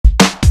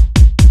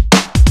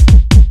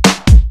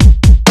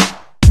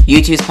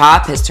U2's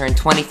Pop has turned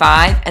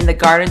 25 and the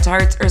Garden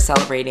Tarts are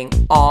celebrating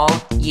all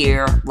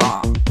year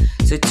long.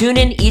 So tune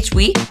in each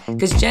week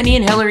because Jenny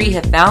and Hillary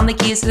have found the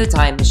keys to the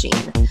time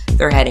machine.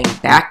 They're heading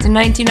back to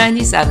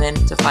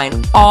 1997 to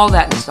find all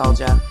that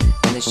nostalgia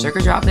and the sugar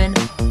dropping,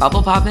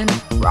 bubble popping,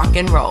 rock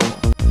and roll.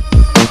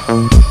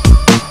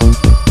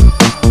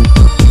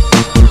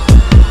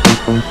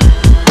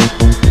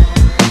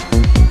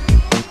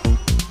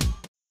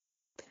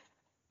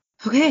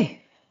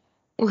 Okay.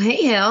 Well, hey,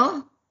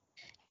 Hill.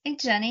 Hey,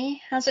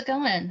 Jenny. How's it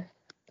going?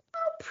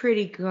 Oh,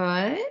 pretty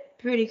good.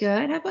 Pretty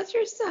good. How about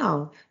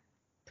yourself?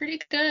 Pretty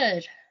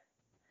good.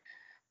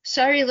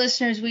 Sorry,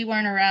 listeners, we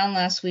weren't around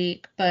last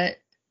week, but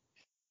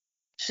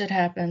shit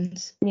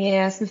happens.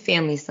 Yeah, some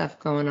family stuff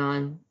going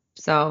on.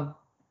 So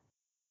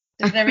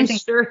Is everything?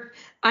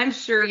 I'm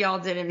sure y'all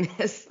didn't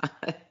miss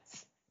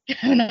us.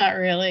 Not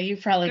really. You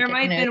probably There get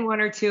might have no. been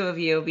one or two of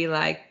you be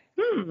like,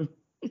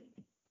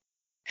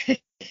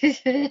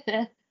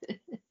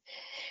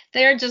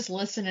 They're just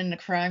listening to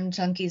Crime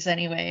Junkies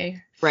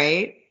anyway.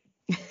 right?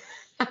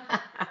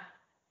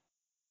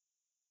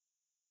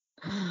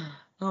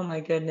 Oh my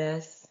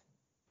goodness.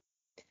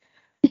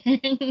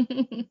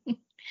 Yeah.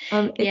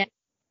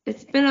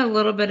 It's been a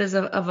little bit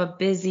of a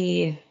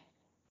busy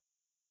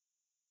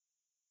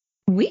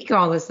week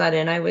all of a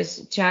sudden. I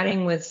was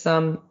chatting with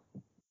some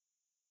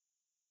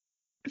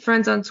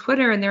friends on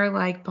Twitter and they're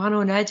like, Bono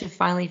and Edge have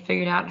finally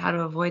figured out how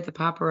to avoid the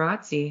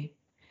paparazzi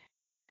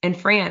in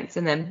France,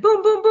 and then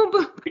boom, boom, boom,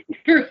 boom.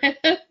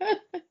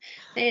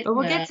 But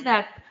we'll get to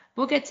that.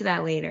 We'll get to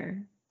that later.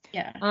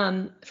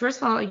 Yeah.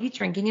 First of all, are you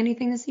drinking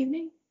anything this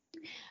evening?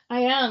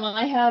 I am.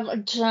 I have a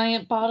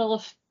giant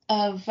bottle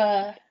of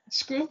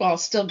Screwball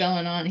still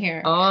going on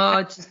here. Oh,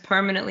 it's just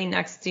permanently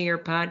next to your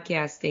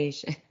podcast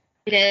station.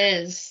 It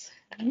is.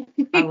 I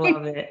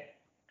love it.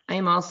 I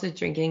am also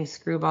drinking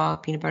Screwball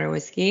peanut butter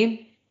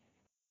whiskey.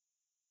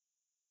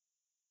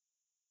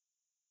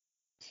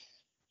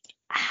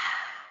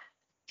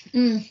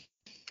 Mm.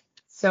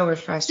 So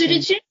refreshing. So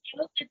did you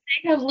know that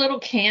they have little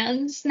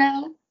cans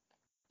now?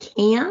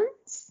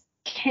 Cans?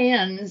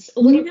 Cans,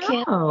 little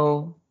cans.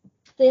 No.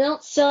 They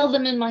don't sell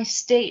them in my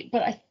state,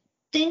 but I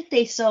think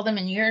they sell them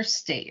in your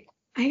state.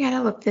 I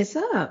gotta look this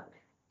up.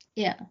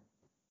 Yeah.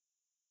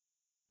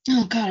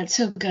 Oh God, it's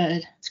so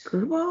good.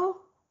 Screwball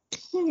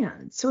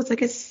cans. So it's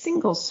like a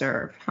single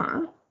serve,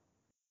 huh?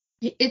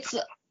 It's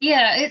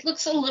it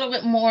looks a little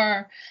bit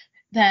more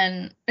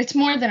it's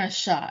more than a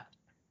shot.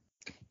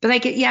 But I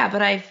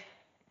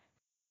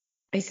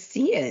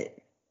see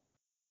it.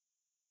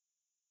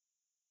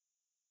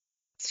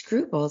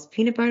 Screwballs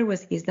peanut butter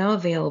whiskey is now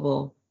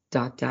available. ...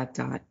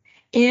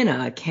 In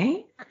a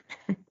can.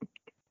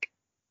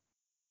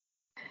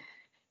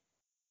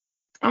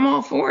 I'm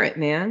all for it,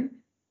 man.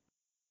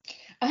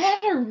 I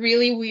had a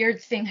really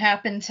weird thing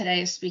happen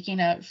today,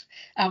 speaking of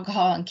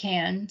alcohol and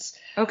cans.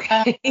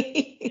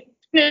 Okay.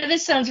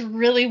 This sounds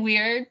really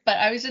weird, but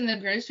I was in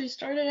the grocery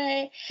store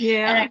today.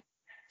 Yeah.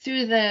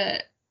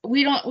 And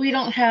we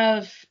don't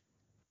have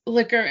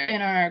liquor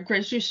in our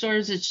grocery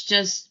stores. It's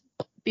just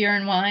beer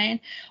and wine.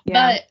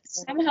 Yeah. But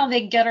somehow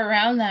they get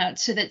around that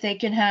so that they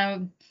can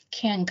have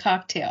canned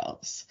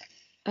cocktails.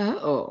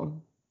 Oh.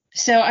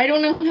 So I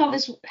don't know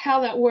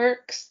how that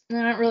works, and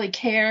I don't really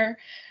care.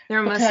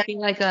 There must be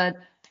like an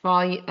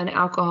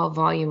alcohol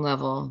volume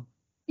level.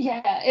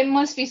 Yeah, it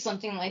must be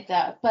something like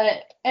that.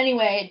 But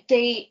anyway,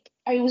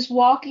 I was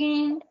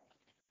walking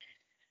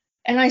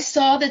and I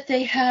saw that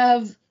they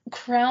have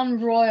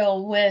Crown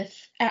Royal with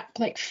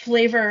like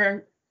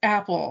flavor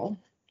apple,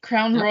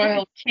 Crown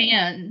Royal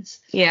cans.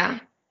 Yeah.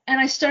 And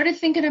I started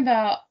thinking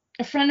about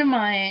a friend of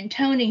mine,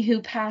 Tony,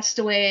 who passed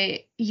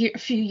away a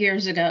few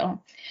years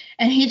ago,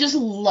 and he just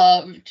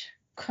loved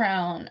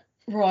Crown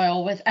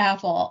Royal with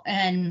apple.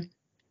 And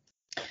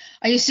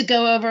I used to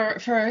go over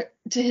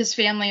to his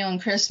family on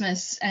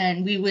Christmas,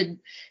 and we would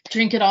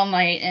drink it all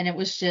night, and it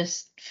was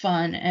just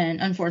fun. And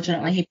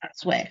unfortunately, he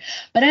passed away.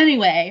 But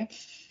anyway,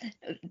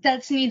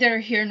 that's neither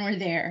here nor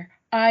there.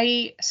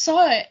 I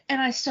saw it,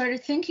 and I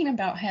started thinking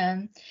about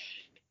him,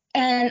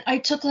 and I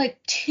took like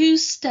 2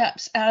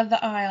 steps out of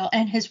the aisle,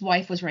 and his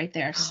wife was right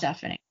there,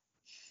 Stephanie.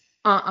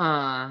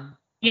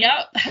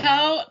 Yep.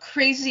 How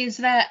crazy is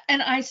that?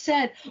 And I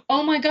said,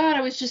 "Oh my God,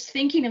 I was just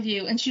thinking of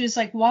you." And she was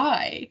like,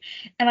 "Why?"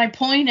 And I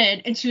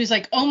pointed, and she was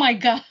like, "Oh my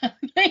God."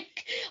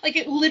 like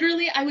it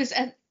literally,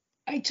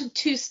 I took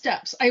 2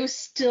 steps. I was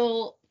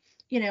still,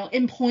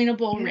 in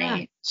pointable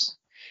range.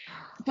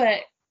 But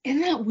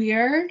isn't that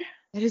weird?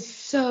 It is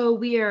so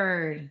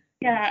weird.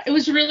 Yeah, it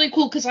was really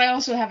cool because I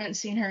also haven't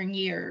seen her in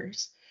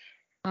years.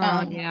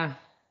 Yeah.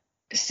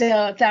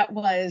 So that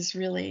was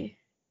really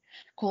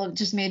cool. It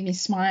just made me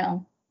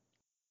smile.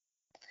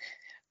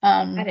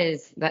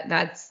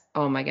 That's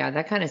oh my God,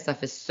 that kind of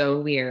stuff is so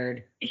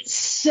weird. It's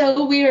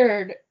so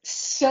weird.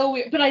 So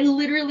weird. But I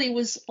literally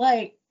was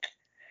like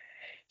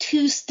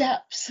 2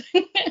 steps.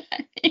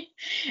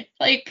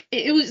 Like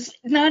it was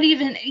not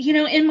even,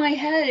 in my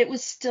head, it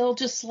was still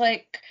just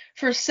like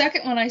for a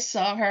second when I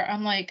saw her,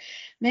 I'm like,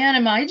 man,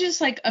 am I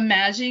just like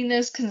imagining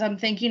this because I'm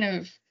thinking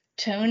of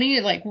Tony,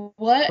 like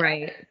what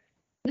Right.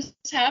 is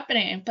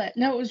happening? But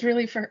no, it was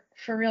really for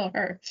real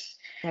her.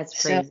 That's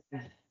So crazy.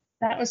 that was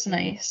That is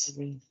nice.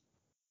 crazy.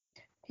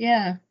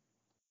 Yeah.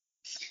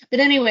 But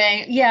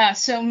anyway, yeah,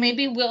 so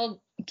maybe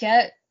we'll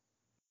get,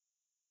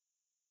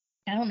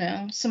 I don't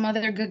know, some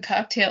other good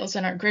cocktails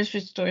in our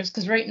grocery stores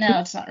because right now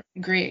it's not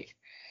really great.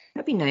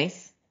 That'd be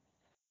nice.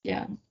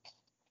 Yeah.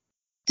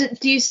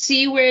 Do you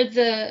see where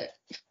the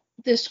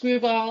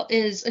screwball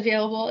is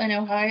available in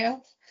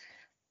Ohio?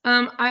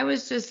 I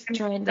was just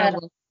trying to That,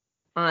 look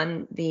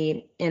on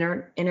the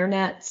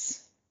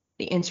internets,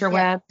 the yeah.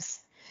 interwebs,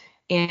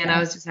 and I Yeah.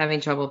 was just having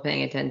trouble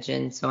paying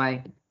attention, so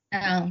I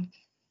Um,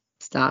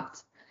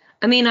 stopped.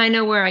 I mean, I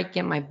know where I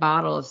get my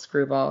bottle of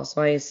Screwball,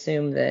 so I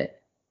assume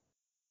that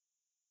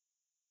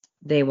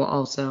they will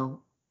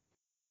also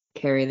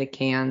carry the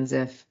cans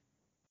if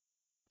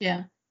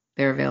yeah.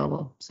 they're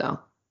available. So,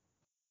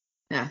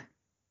 yeah.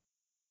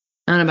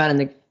 I don't know about in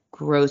the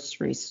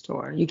grocery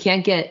store. You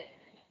can't get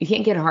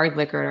hard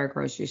liquor at our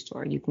grocery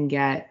store. You can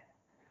get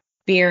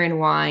beer and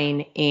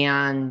wine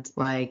and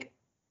like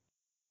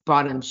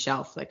bottom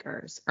shelf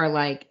liquors, or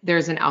like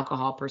there's an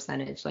alcohol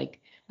percentage, like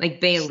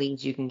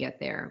Bailey's you can get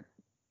there,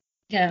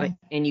 Yeah. but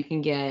and you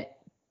can get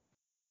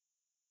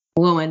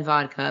low end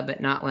vodka,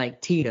 but not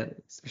like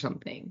Tito's or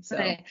something. So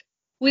Right.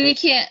 We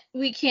can't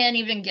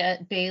even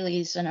get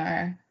Bailey's in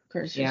our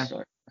grocery yeah,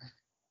 store.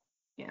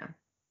 yeah,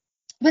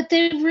 But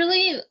they've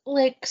really,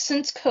 like,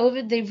 since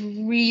COVID, they've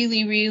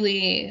really,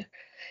 really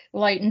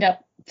lightened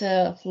up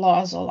the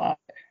laws a lot.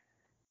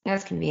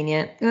 that's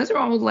convenient. Those are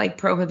all like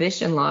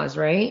prohibition laws,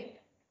 right?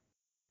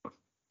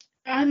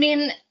 I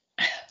mean,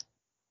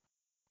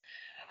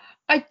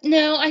 I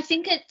no, I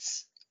think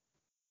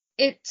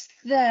it's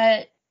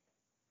that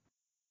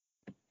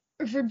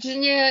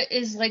Virginia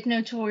is like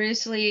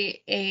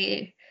notoriously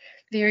a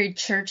very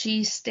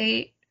churchy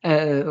state,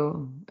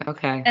 Oh,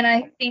 okay. and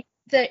I think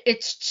that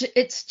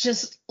it's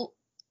just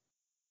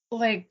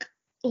like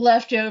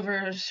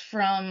leftovers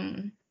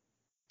from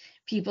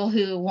people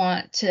who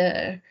want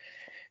to,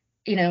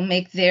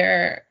 make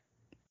their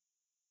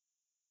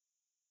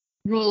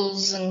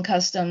rules and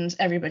customs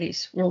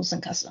everybody's rules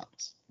and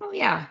customs. Oh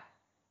yeah,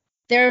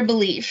 Their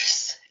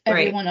beliefs, right.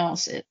 everyone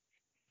else's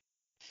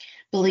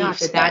Not beliefs,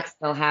 that but that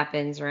still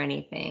happens or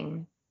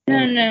anything.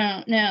 no,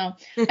 no, no.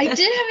 I did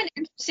have an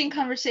interesting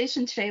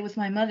conversation today with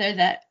my mother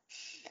that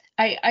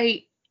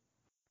I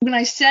when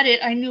I said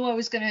it, I knew I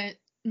was going to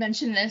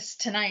mention this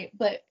tonight,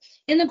 but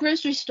in the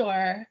grocery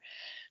store,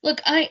 look,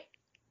 I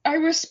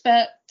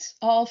respect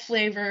all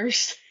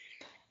flavors.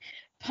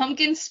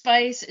 Pumpkin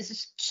spice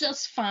is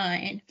just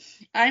fine.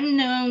 I'm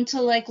known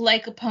to like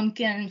a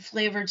pumpkin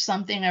flavored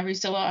something every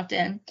so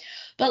often,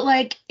 but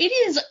like it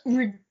is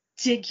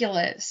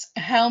ridiculous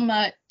how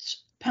much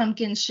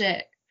pumpkin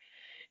shit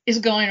is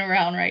going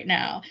around right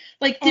now.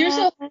 Like there's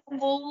Uh, a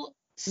whole mm,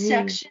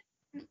 section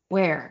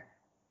where?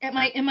 at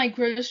my in my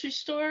grocery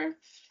store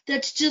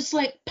that's just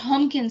like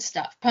pumpkin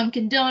stuff,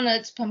 pumpkin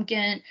donuts,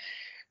 pumpkin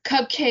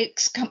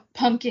cupcakes,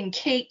 pumpkin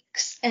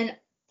cakes,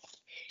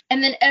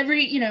 and then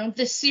every,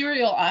 the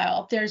cereal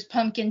aisle, there's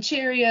pumpkin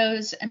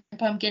Cheerios and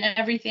pumpkin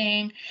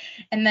everything.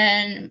 And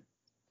then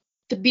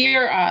the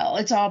beer aisle,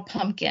 it's all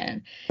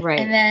pumpkin. And Right.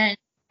 then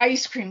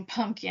ice cream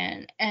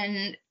pumpkin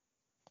and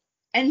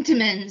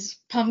Entenmann's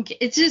pumpkin.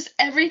 It's just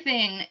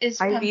everything is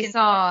We pumpkin.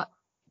 saw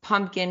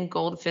pumpkin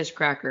goldfish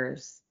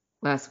crackers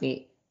last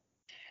week.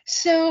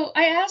 So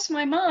I asked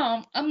my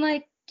mom, I'm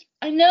like,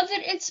 I know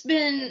that it's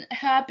been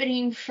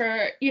happening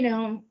for,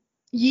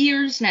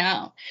 years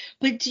now,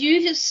 but do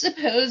you just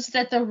suppose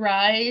that the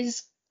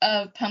rise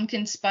of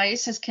pumpkin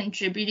spice has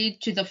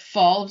contributed to the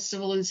fall of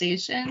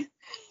civilization?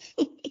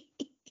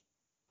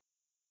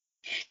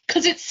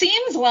 Because it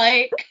seems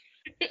like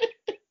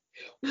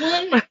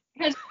one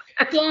has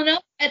gone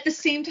up at the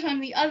same time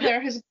the other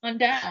has gone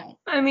down.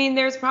 I mean,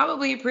 there's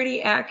probably a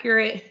pretty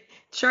accurate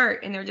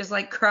chart, and they're just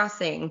like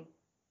crossing.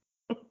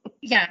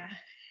 Yeah.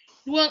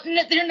 Well,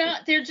 no, they're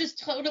not. They're just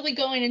totally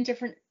going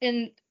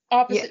in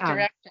opposite Yeah.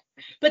 direction.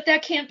 But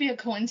that can't be a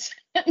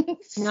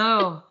coincidence.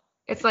 No,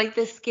 it's like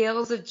the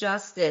scales of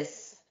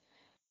justice.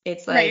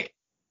 It's Right.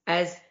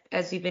 like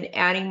as we've been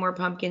adding more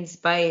pumpkin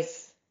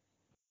spice,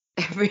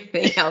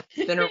 everything else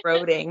has been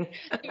eroding.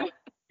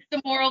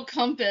 The moral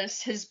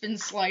compass has been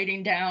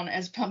sliding down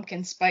as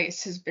pumpkin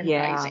spice has been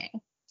Yeah. rising.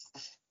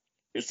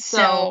 So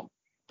So,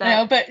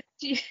 that but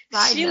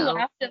side she note,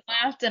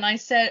 laughed, and I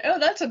said, "Oh,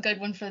 that's a good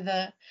one for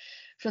the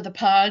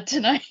pod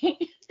tonight." At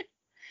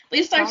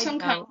least I have side some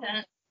note,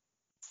 content.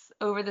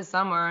 over the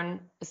summer,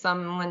 and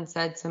someone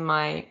said to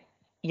my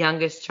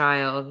youngest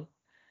child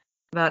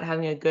about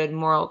having a good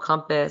moral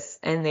compass,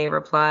 and they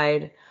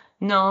replied,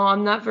 "No,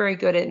 I'm not very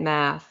good at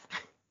math."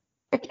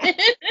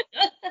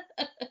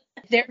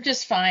 They're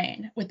just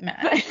fine with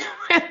math,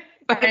 But,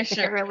 for but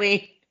sure.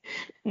 apparently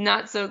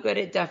not so good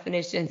at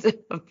definitions.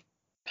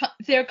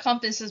 Their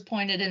compass is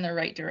pointed in the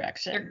right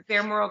direction.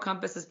 Their moral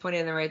compass is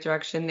pointing in the right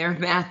direction. Their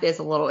math is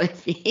a little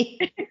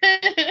iffy.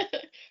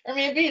 Or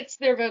maybe it's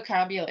their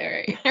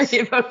vocabulary.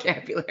 Their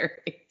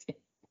vocabulary.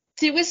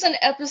 There was an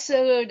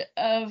episode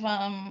of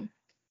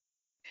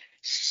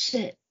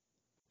Shit.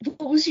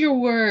 What was your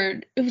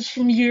word? It was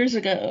from years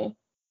ago.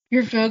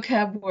 Your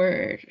vocab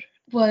word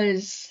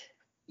was,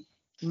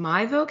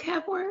 My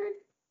vocab word?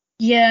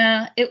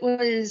 yeah, it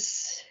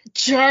was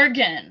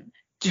jargon.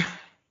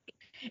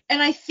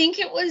 And I think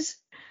it was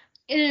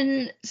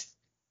in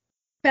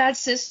Bad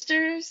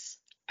Sisters.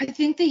 I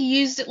think they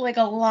used it like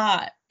a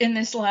lot in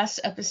this last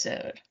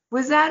episode.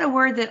 Was that a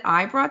word that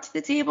I brought to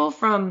the table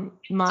from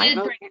my Did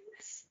vocab?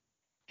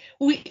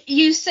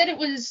 you said it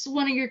was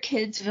one of your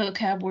kids'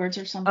 vocab words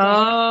or something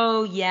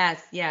Oh,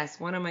 yes, yes.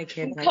 One of my a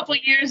kids had couple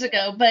years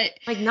ago, but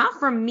like not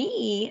from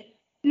me.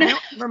 I no,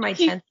 don't remember my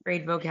 10th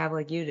grade vocab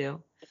like you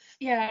do.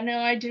 yeah, no,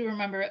 I do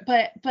remember it,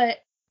 but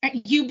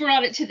you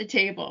brought it to the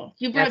table.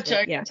 You brought That's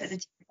right. jargon to Yes.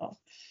 the table.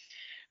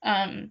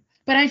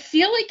 But I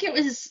feel like it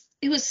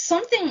was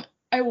something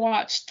I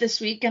watched this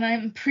week, and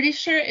I'm pretty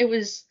sure it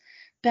was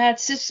Bad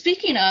Sis.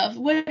 Speaking of,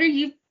 what have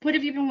you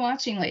been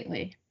watching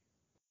lately?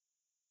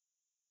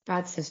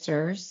 Bad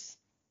Sisters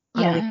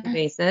on a Yeah. weekly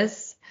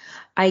basis.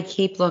 I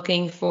keep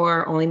looking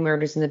for Only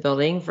Murders in the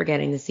Building,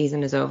 forgetting the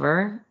season is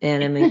over,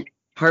 and I'm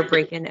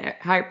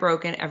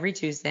heartbroken every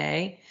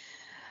Tuesday.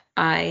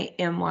 I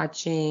am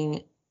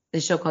watching the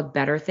show called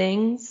Better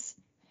Things,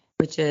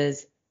 which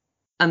is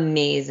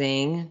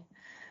amazing.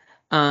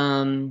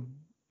 I've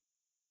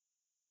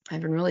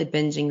been really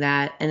binging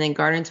that. And then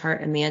Garden's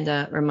Heart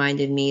Amanda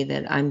reminded me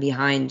that I'm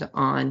behind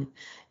on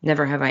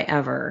Never Have I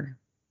Ever.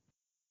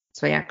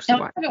 So I actually No,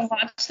 I watched. haven't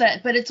watched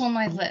that, but it's on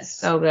my It's list.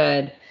 so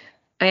good.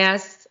 I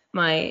asked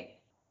my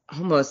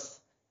almost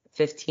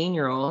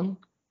 15-year-old,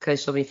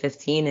 because she'll be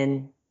 15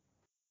 in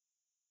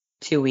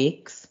 2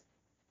 weeks,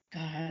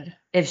 God.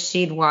 if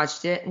she'd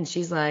watched it, and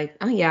she's like,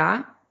 oh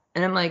yeah.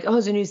 And I'm like, oh,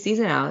 there's a new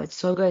season out. It's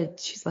so good.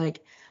 She's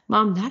like,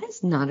 Mom, that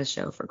is not a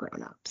show for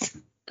grown-ups.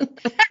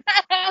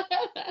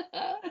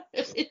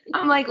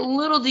 I'm like,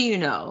 little do you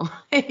know.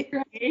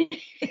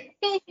 Right.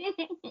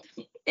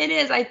 It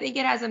is. I think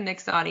it has a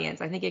mixed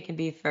audience. I think it can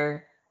be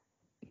for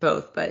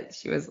both, but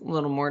she was a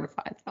little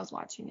mortified that I was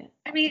watching it.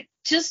 I mean,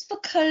 just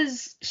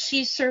because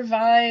she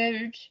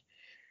survived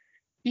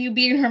you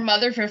being her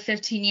mother for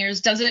 15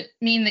 years doesn't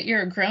mean that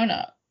you're a grown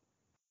up.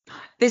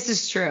 This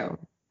is true.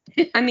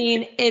 I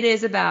mean, it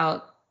is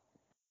about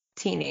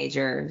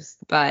teenagers,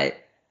 but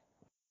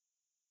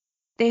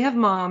they have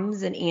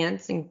moms and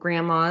aunts and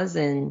grandmas,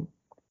 and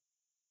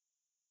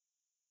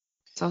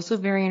it's also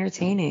very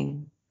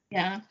entertaining.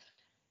 Yeah.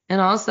 And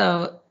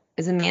also,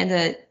 is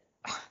Amanda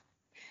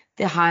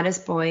the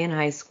hottest boy in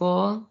high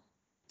school?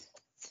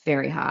 It's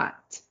very hot.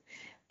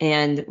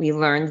 And we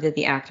learned that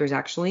the actor is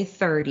actually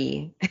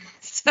 30.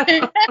 So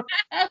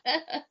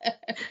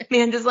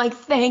Amanda's like,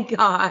 thank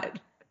God,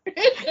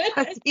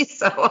 because he's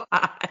so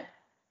hot.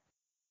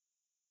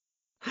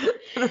 I'm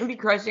gonna be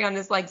crushing on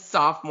this like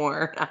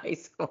sophomore in high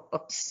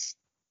school.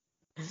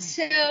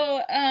 So,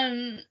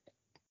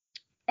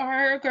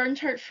 our Garden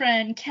Tart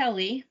friend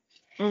Kelly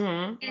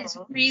is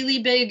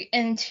really big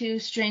into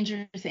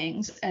Stranger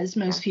Things, as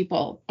most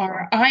people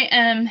are. I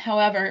am,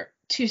 however,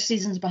 2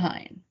 seasons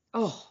behind.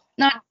 Oh,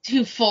 Not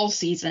 2 full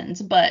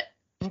seasons, but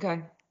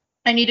okay.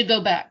 I need to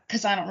go back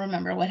because I don't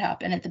remember what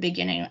happened at the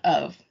beginning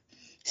of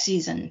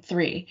season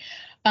 3.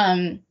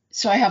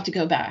 So I have to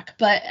go back.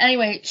 But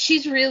anyway,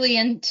 she's really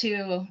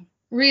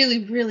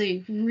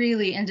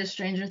really into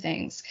Stranger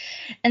Things.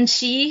 And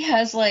she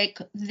has like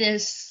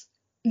this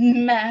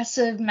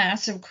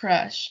massive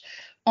crush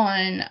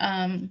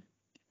on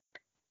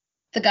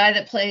the guy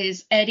that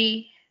plays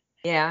Eddie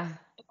Yeah.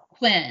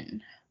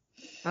 Quinn.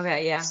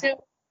 Okay, yeah.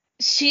 So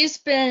she's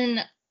been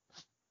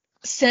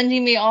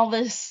sending me all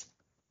this.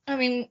 I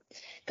mean,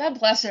 God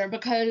bless her,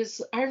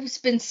 because I've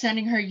been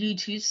sending her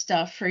YouTube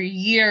stuff for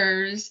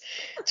years.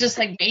 Just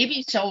like,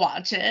 maybe she'll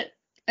watch it.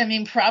 I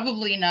mean,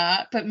 probably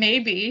not, but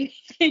maybe.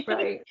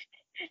 Right.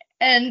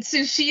 And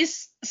so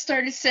she's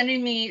started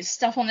sending me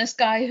stuff on this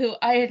guy who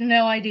I had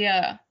no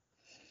idea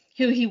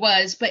who he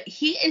was, but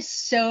he is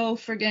so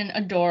friggin'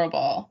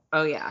 adorable.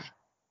 Oh, yeah.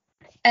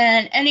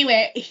 And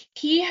anyway,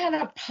 he had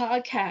a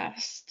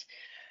podcast.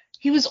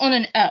 He was on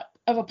an ep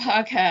of a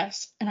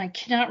podcast, and I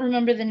cannot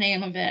remember the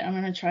name of it. I'm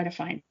going to try to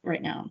find it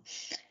right now.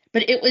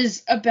 But it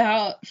was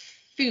about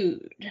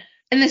food.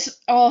 And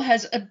this all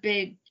has a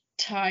big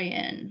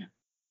tie-in.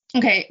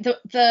 Okay,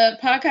 the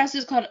podcast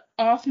is called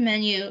Off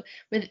Menu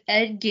with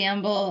Ed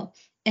Gamble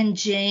and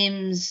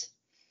James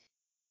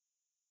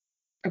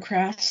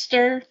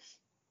Acaster.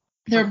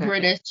 They're Okay.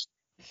 British.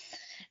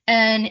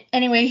 And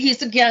anyway,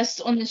 he's a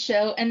guest on the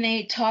show, and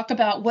they talk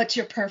about what's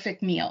your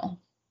perfect meal.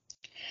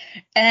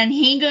 And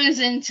he goes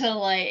into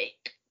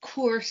like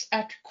course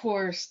after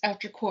course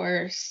after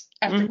course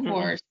after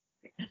course.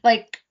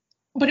 Like,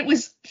 but it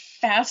was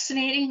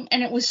fascinating,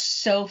 and it was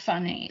so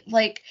funny.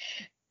 Like,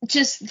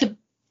 just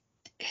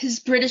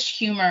his British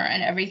humor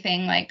and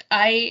everything. Like,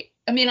 I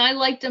mean, I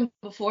liked him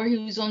before he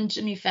was on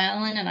Jimmy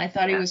Fallon, and I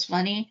thought he was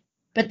funny.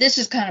 But this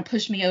just kind of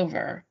pushed me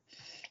over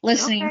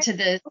listening to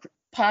the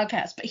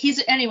podcast. But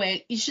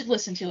anyway, you should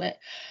listen to it.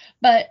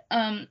 But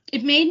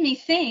it made me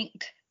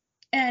think,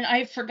 and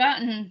I've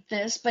forgotten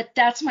this, but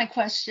that's my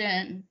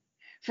question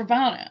for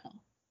Bono.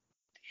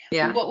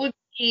 Yeah. what would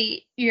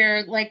be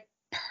your like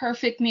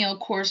perfect meal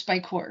course by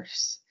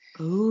course?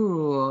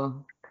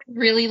 Ooh.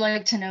 Really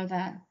like to know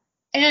that.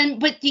 And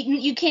but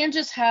you can't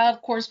just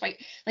have course by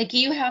like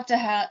you have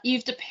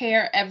to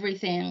pair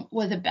everything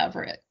with a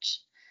beverage.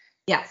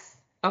 Yes.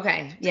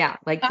 Okay. Yeah.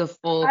 Like I the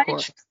full I,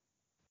 course. tr-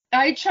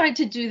 I tried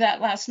to do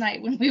that last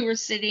night when we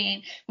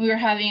were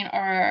having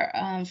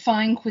our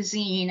fine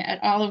cuisine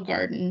at Olive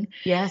Garden, and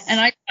Yes.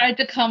 I tried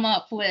to come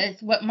up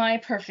with what my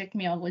perfect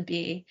meal would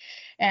be,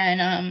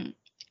 and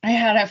I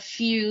had a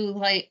few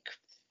like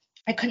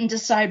I couldn't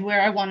decide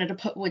where I wanted to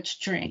put which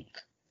drink,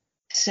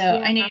 so Yeah.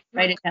 I need I'm to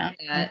write not it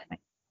good down. at that.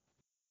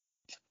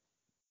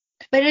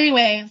 But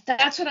anyway,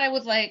 that's what I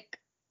would like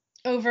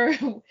over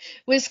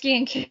whiskey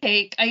and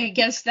cake. I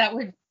guess that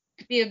would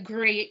be a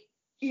great,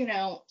 you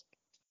know,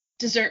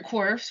 dessert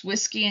course,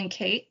 whiskey and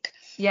cake.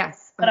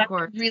 Yes, But of I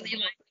course. would really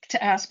like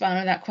to ask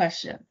Bono that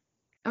question.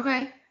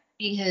 Okay.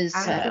 Be his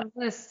Add it to the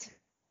list.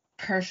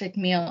 perfect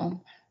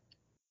meal.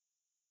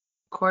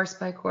 Course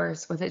by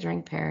course with a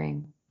drink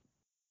pairing.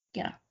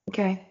 Yeah.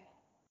 Okay.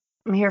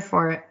 I'm here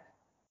for it.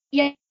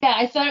 Yeah, yeah,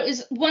 I thought it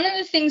was one of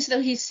the things though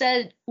he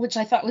said, which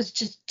I thought was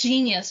just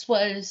genius,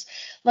 was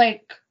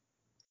like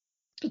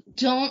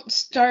don't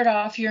start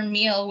off your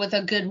meal with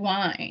a good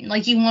wine.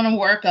 Like you want to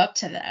work up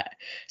to that.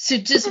 So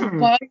just Hmm.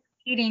 while you're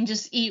eating,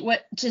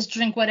 just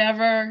drink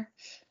whatever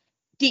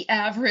the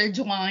average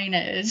wine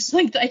is.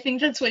 Like I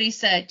think that's what he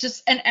said.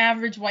 Just an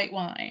average white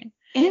wine.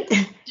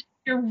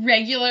 Your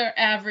regular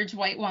average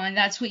white wine.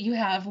 That's what you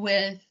have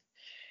with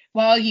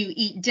while you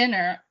eat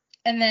dinner.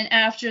 And then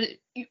after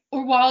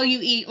or while you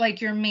eat like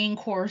your main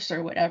course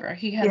or whatever.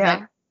 He had like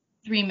Yeah.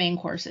 three main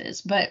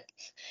courses. But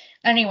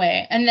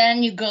anyway, and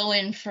then you go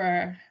in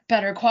for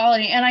better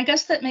quality. And I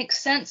guess that makes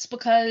sense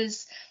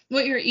because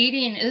what you're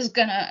eating is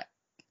gonna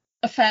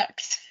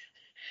affect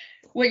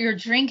what you're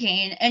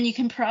drinking, and you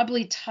can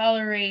probably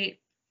tolerate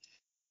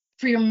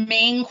for your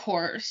main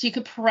course, you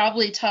could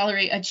probably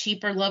tolerate a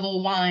cheaper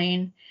level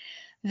wine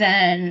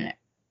than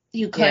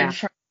you Yeah. could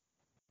for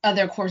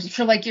other courses,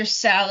 for like your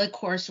salad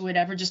course or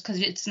whatever, just because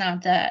it's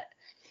not that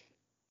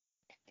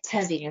it's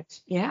heavy.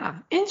 Yeah.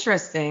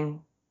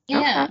 Interesting. Okay.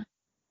 Yeah.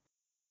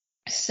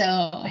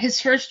 So his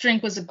first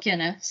drink was a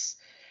Guinness,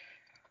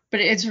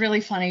 but it's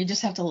really funny. You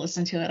just have to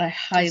listen to it. I Just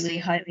highly,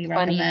 highly funny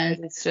recommend.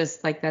 because it's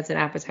just like that's an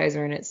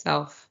appetizer in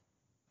itself.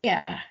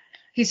 Yeah.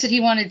 He said he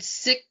wanted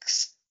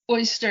 6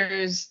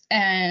 oysters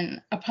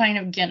and a pint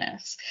of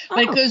Guinness. But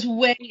it Oh. goes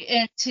way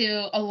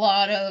into a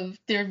lot of,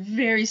 they're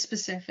very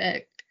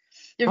specific.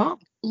 There are Oh.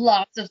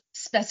 lots of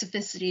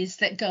specificities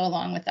that go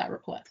along with that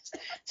request.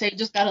 So you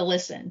just got to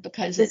listen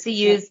because Does he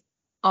it's use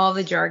all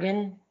the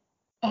jargon?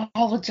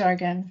 all the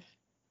jargon,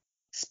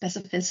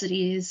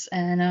 specificities,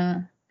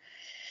 and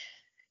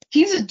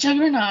he's a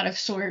juggernaut of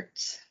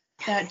sorts.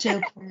 That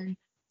Joker.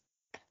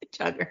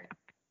 Jugger.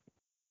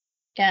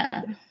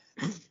 Yeah.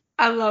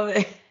 I love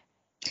it.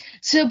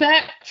 So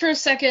back for a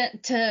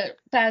second to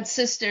Bad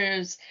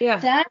Sisters. Yeah.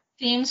 That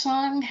theme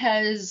song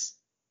has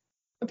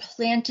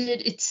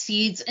planted its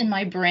seeds in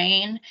my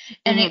brain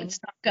and Hmm. it's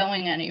not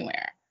going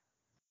anywhere.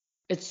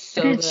 It's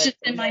And so it's good. just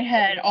in my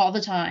head all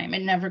the time.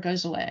 It never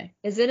goes away.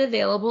 Is it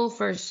available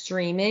for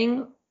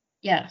streaming?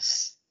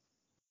 Yes.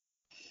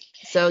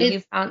 So It you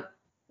found,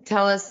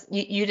 tell us,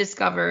 you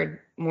discovered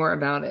more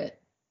about it.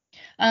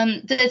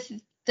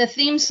 the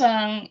theme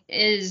song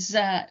is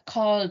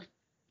called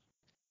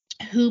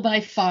Who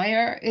by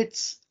Fire.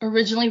 It's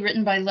originally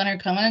written by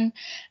Leonard Cohen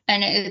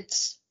and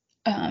it's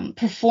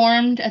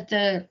performed at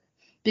the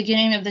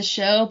beginning of the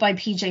show by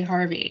PJ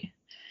Harvey.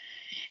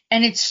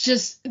 And it's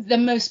just the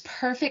most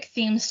perfect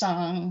theme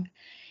song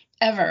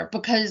ever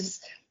because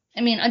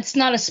I mean it's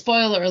not a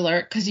spoiler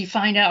alert because you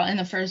find out in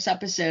the first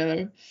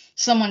episode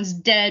someone's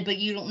dead but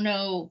you don't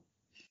know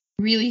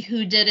really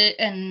who did it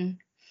and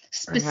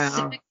Or how?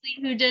 specifically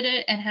who did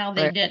it and how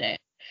they Right. did it,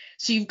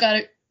 so you've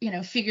got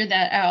to figure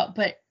that out.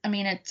 But I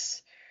mean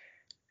it's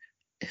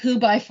who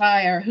by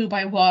fire, who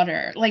by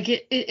water, like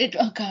it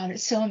oh god,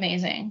 it's so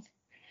amazing.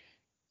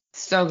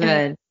 So And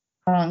I good.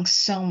 love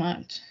so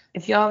much.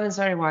 If y'all haven't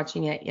started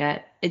watching it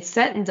yet, it's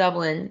set in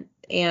Dublin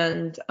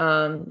and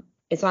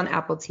it's on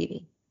Apple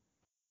TV.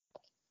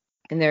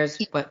 And there's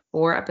what,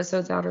 4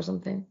 episodes out or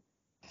something?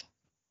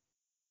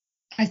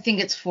 I think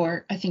it's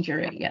four. I think you're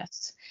right,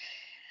 yes.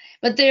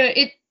 But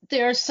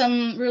there are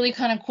some really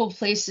kind of cool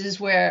places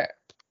where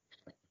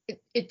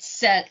it's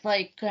set.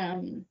 Like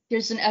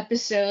there's an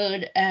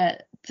episode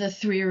at the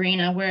Three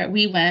Arena where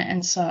we went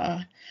and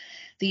saw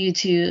the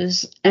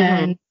U2s, Hmm.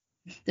 and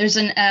there's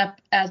an app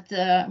at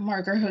the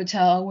Marker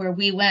Hotel where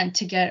we went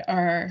to get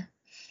our,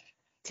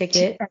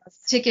 Ticket. our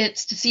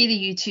tickets to see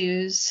the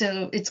U2s.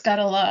 So it's got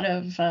a lot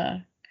of Yeah.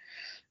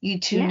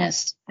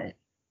 U2-ness.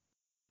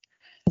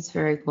 It's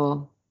very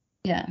cool.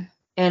 Yeah,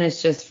 And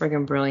it's just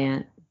friggin'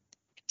 brilliant.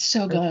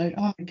 so good.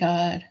 Oh my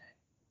God.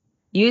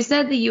 You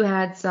said that you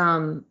had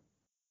some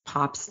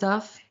pop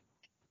stuff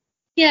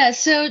Yeah,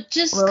 so a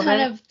just little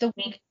kind bit. of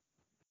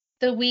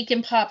the week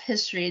in pop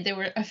history, there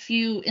were a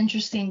few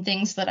interesting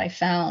things that I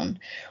found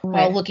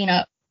while Okay. looking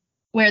up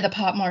where the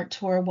Pop Mart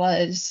tour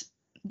was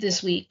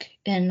this week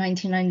in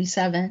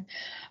 1997.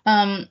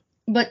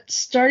 But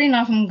starting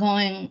off, I'm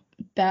going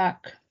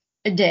back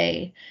a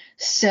day.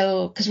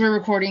 So, because we're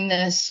recording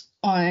this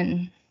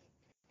on,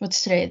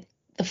 what's today?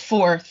 The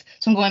 4th.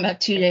 So I'm going back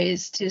 2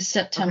 days to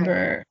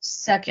September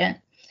 2nd.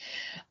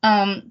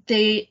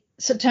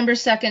 September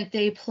 2nd,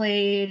 they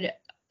played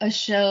a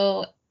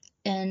show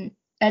in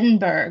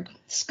Edinburgh,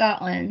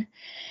 Scotland.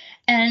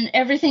 And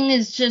everything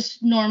is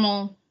just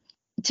normal,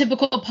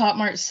 typical Pop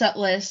Mart set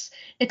list,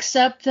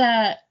 except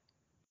that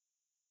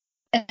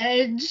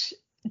Edge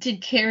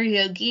did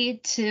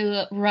karaoke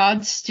to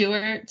Rod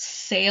Stewart's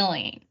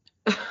Sailing.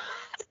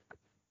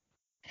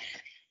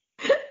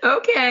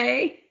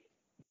 Okay.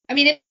 I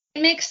mean, it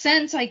makes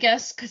sense, I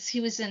guess, because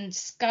he was in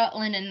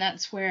Scotland and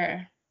that's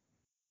where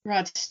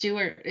Rod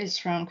Stewart is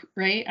from,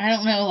 right? I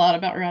don't know a lot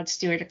about Rod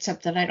Stewart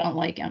except that I don't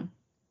like him.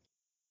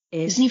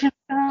 Isn't he from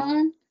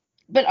Scotland?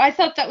 But I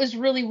thought that was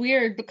really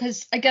weird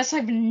because I guess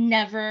I've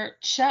never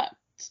checked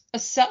a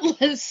set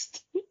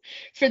list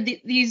for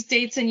these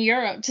dates in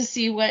Europe to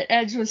see what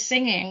Edge was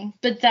singing.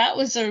 But that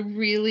was a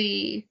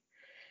really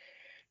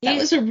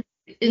interesting.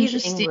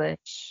 He's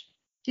English.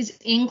 He's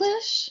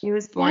English? He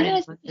was born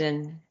in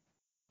London.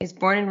 He's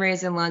born and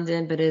raised in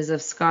London, but is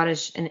of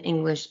Scottish and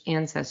English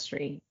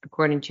ancestry,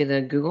 according to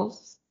the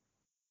Googles.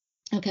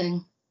 Okay.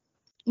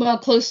 Well,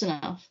 close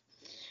enough.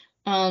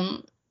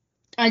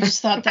 I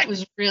just thought that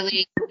was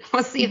really.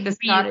 We'll see if the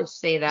Scottish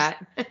say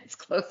that. It's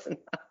close enough.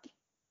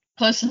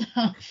 Close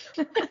enough.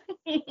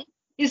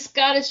 He's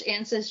Scottish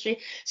ancestry.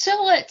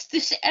 So what?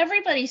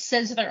 Everybody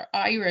says they're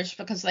Irish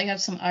because they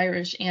have some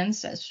Irish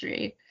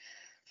ancestry.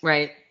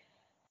 Right.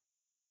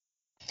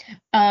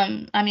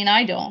 I mean,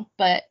 I don't,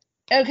 but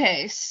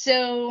okay.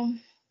 So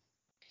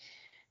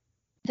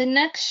the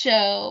next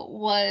show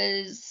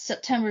was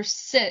September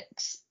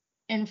 6th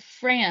in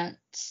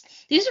France.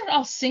 These are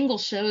all single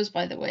shows,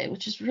 by the way,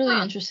 which is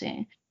really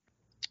interesting.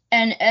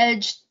 And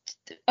Edge,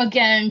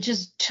 again,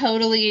 just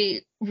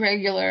totally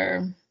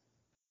regular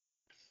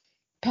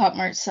Pop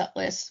Mart set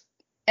list.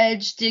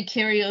 Edge did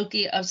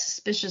karaoke of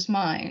Suspicious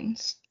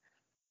Minds.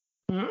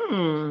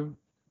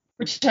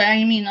 Which,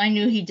 I mean, I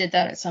knew he did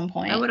that at some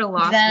point. I would have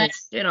lost my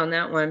shit on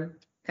that one.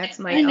 That's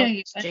my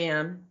Elvis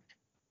jam.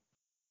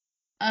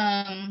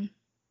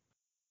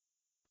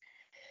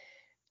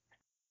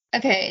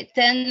 Okay,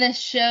 then the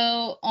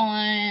show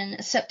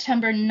on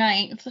September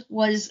 9th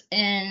was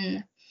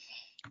in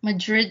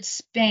Madrid,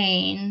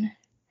 Spain.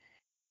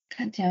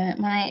 God damn it,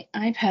 my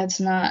iPad's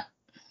not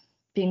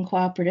being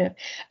cooperative.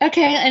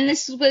 Okay, and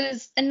this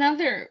was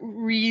another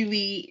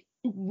really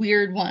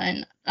weird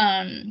one.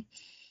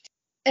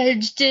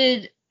 Edge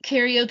did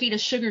karaoke to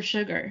Sugar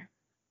Sugar.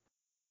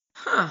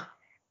 Huh.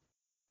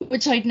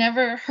 Which I'd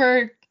never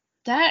heard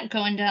that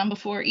going down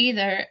before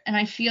either, and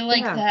I feel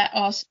like that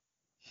also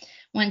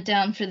went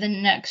down for the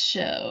next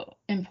show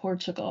in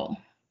Portugal.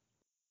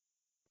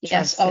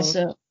 Yes,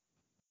 also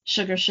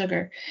Sugar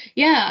Sugar.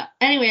 Yeah,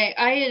 anyway,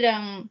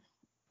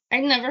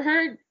 I'd never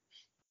heard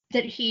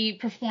that he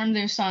performed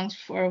those songs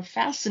before.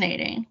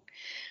 Fascinating.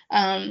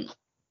 In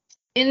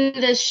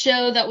the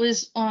show that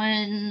was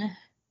on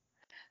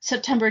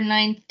September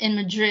 9th in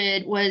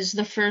Madrid was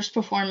the first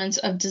performance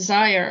of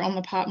Desire on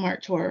the Pop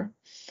Mart tour,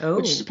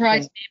 which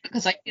surprised me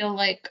because I feel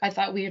like I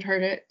thought we had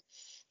heard it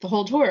the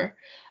whole tour.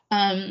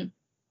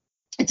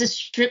 It's a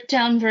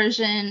stripped-down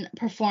version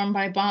performed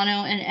by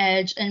Bono and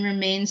Edge and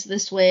remains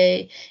this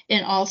way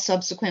in all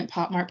subsequent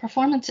Pop Mart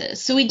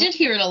performances. So we did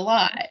hear it a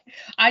lot.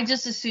 I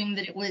just assumed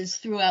that it was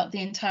throughout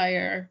the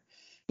entire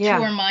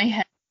tour in my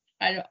head.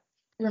 I don't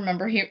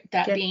remember being.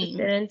 It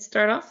didn't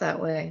start off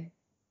that way.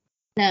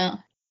 No.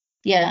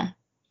 Yeah.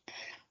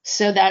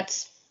 So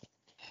that's.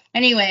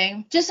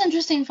 Anyway, just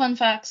interesting fun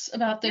facts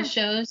about those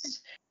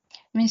shows.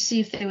 Let me see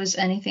if there was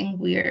anything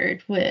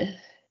weird with.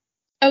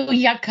 Oh,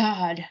 yeah,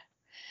 God.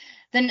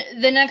 Then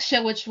the next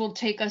show, which will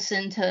take us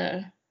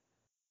into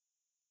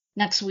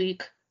next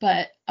week,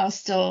 but I'll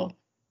still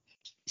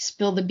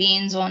spill the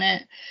beans on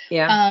it.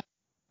 Yeah.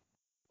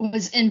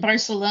 Was in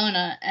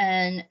Barcelona,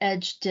 and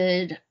Edge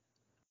did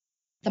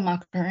the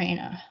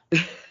Macarena.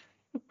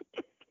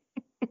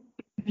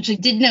 Which I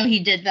did know he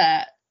did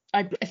that.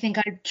 I think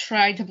I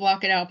tried to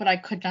block it out, but I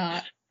could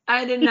not.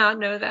 I did not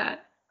know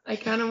that. I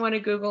kind of want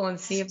to Google and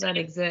see if that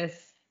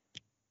exists.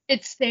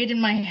 It stayed in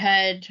my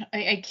head.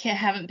 I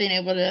haven't been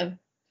able to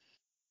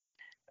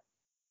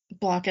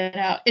block it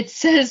out. It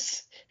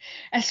says,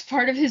 as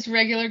part of his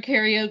regular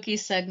karaoke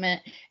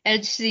segment,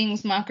 Edge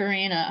sings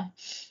Macarena.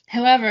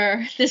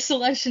 However, this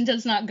selection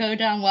does not go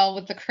down well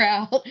with the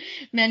crowd.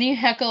 Many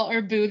heckle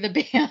or boo the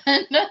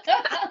band.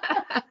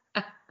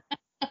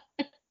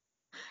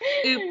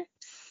 Oops.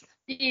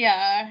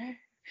 Yeah.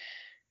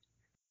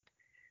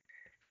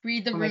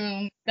 Read the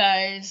room,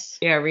 guys.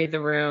 Yeah, read the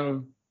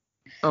room.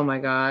 Oh my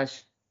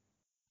gosh.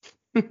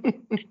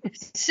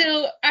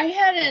 So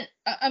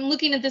I'm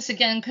looking at this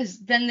again because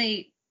then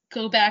they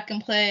go back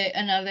and play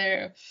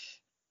another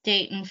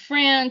date in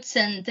France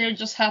and they're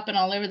just hopping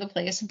all over the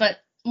place. But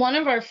one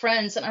of our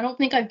friends, and I don't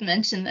think I've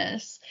mentioned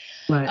this,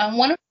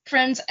 one of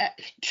friends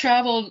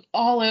traveled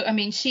all over. I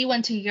mean, she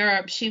went to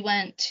Europe, she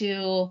went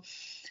to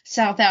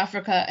South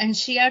Africa, and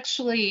she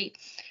actually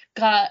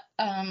got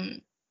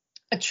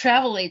a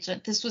travel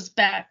agent. This was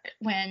back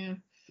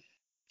when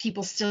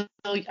people still,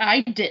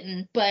 I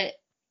didn't, but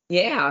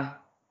Yeah.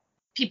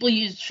 people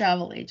used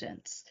travel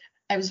agents.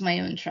 I was my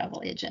own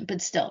travel agent,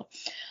 but still.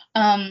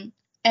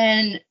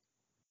 And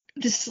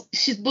this,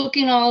 she's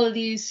booking all of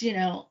these,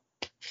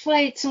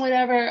 flights and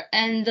whatever,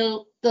 and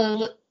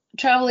the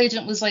travel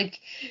agent was like,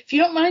 if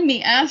you don't mind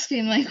me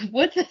asking, like,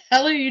 what the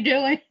hell are you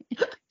doing?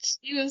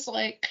 She was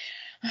like,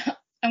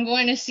 I'm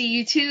going to see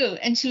you too.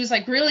 And she was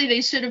like, really,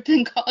 they should have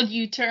been called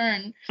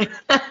U-Turn.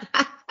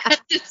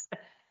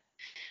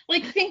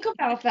 Like, think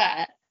about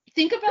that.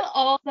 Think about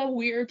all the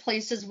weird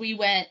places we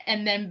went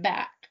and then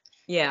back.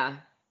 Yeah.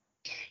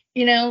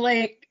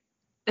 Like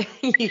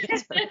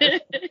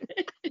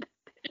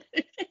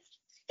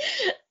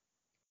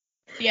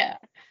yeah.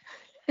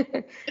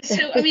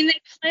 So I mean,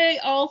 they play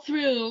all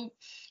through,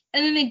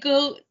 and then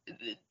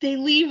they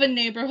leave a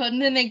neighborhood,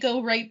 and then they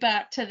go right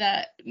back to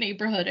that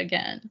neighborhood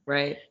again.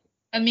 Right.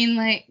 I mean,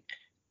 like,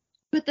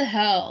 what the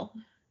hell?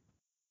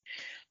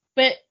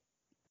 But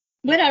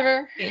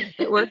whatever.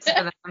 It works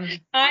for them.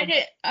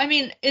 I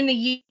mean, in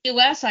the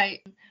US,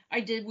 I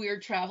did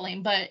weird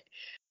traveling, but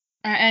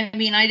I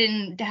mean, I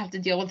didn't have to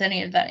deal with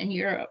any of that in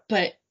Europe,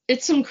 but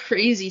it's some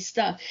crazy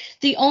stuff.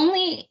 They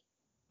only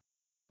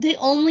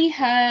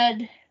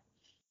had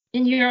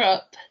in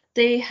Europe,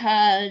 they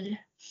had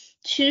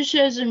 2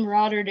 shows in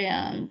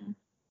Rotterdam,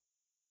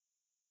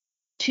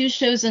 2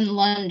 shows in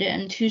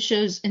London, 2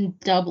 shows in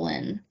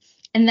Dublin,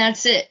 and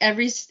that's it.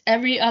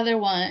 Every other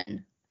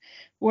one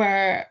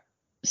were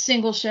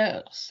single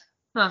shows.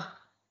 Huh.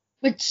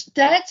 Which,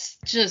 that's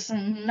just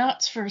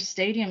nuts for a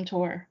stadium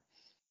tour.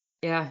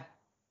 Yeah.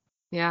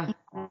 Yeah.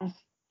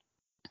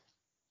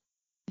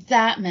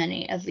 That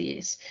many, at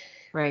least.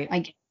 Right.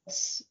 I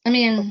guess. I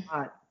mean,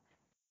 I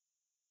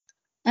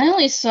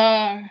only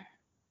saw.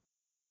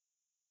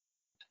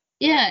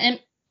 Yeah,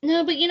 and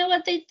no, but you know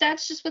what?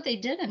 That's just what they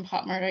did in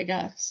Pop Mart, I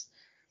guess.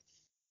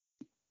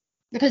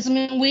 Because I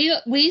mean,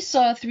 we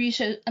saw 3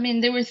 shows. I mean,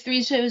 there were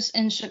 3 shows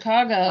in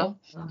Chicago,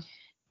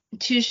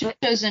 2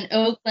 shows in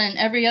Oakland.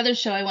 Every other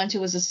show I went to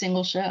was a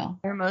single show.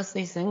 They're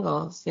mostly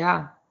singles.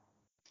 Yeah.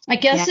 I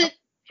guess it.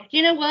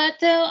 You know what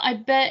though? I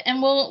bet,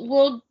 and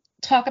we'll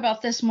talk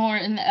about this more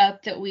in the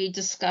app that we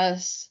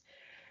discuss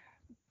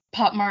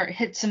Pop Mart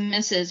hits and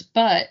misses,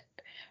 but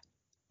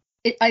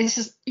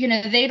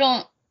they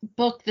don't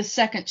book the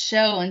second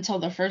show until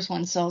the first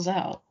one sells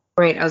out.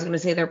 Right. I was going to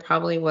say there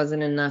probably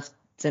wasn't enough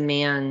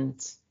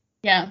demand.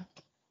 Yeah.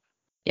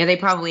 Yeah, they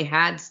probably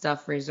had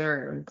stuff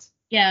reserved.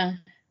 Yeah.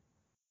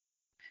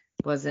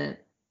 Wasn't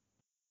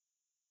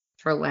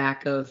for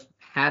lack of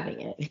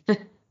having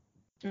it.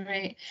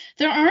 Right.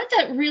 There aren't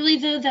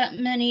that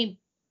many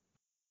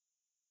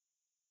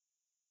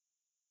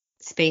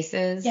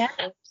spaces. Yeah.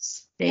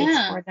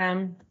 Dates for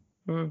them.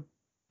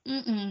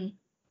 Mm-mm.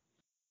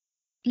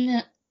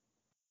 No.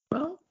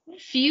 Well, a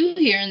few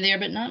here and there,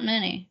 but not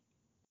many.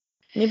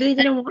 Maybe they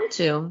didn't want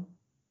to.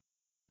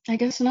 I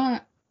guess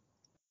not.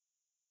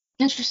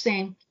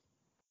 Interesting.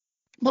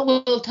 But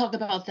we'll talk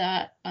about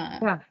that.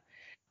 Yeah.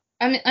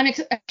 I'm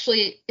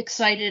actually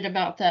excited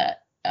about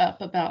that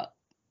about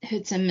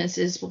hits and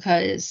misses,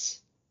 because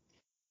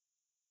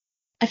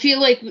I feel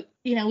like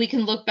we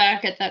can look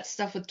back at that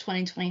stuff with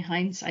 2020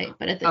 hindsight,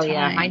 but at the time. Oh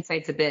yeah,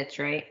 hindsight's a bitch,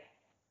 right?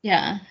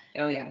 Yeah.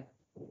 Oh yeah.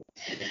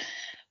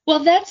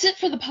 Well, that's it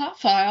for the pop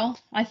file,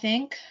 I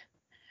think.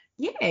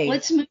 Yay.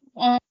 Let's move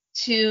on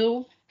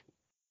to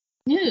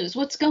news.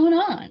 What's going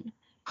on?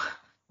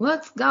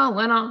 What's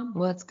going on?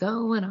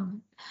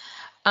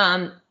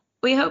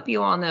 We hope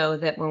you all know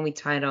that when we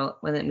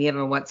have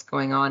a What's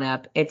Going On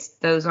up,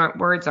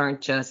 words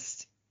aren't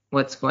just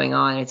what's going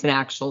on, it's an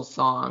actual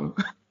song.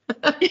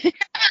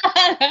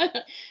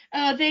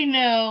 Oh, they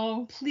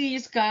know.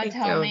 Please, God,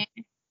 tell me.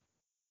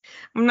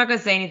 I'm not going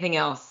to say anything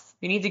else.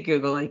 You need to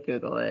Google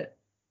it.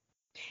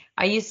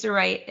 I used to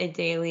write a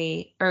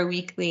daily or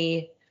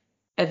weekly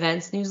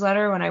events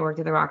newsletter when I worked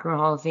at the Rock and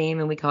Roll Hall of Fame,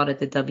 and we called it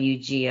the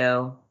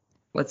WGO.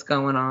 What's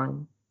going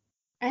on?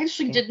 I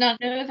actually did not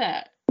know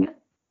that.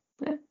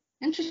 Yeah.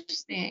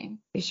 Interesting.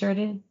 You sure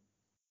did?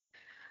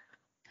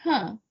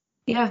 Huh.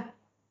 Yeah.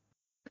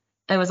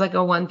 It was like a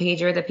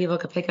 1-pager that people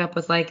could pick up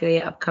with like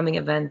the upcoming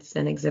events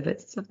and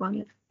exhibits and stuff on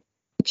it.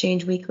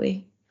 Change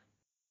weekly.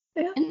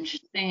 Yeah.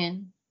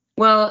 Interesting.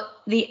 Well,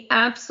 the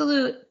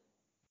absolute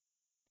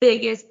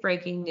biggest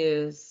breaking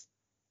news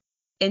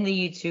in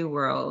the U2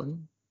 world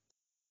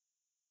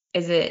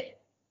is that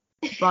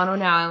Bono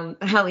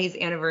Nowell's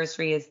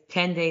anniversary is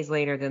 10 days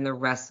later than the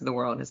rest of the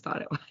world has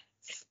thought it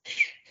was.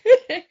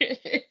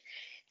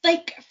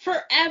 Like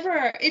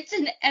forever. It's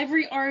in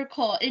every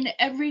article, in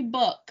every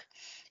book.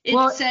 It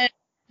said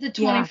the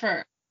 21st.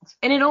 Yeah.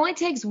 And it only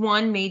takes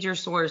one major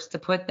source to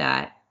put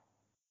that.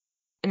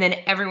 And then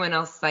everyone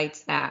else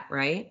cites that,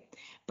 right?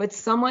 But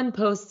someone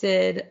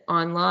posted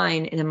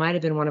online, and it might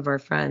have been one of our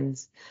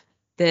friends,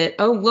 that,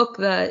 oh, look,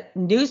 the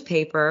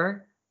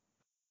newspaper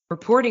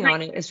reporting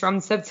on it is from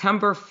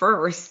September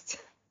 1st.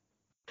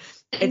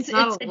 It's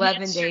not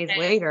 11 days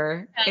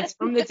later. It's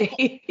from the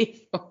day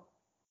before.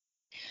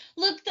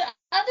 Look, the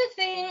other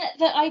thing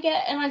that I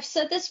get, and I've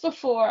said this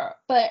before,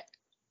 but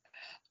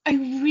I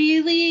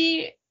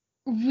really,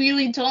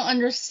 really don't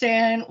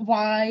understand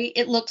why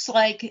it looks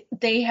like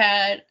they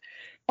had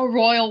a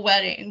royal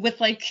wedding with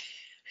like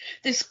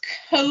this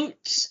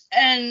coach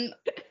and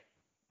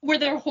were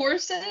there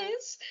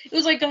horses? It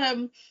was like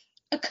a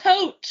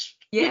coach.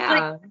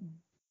 Yeah.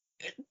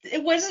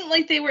 It wasn't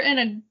like they were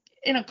in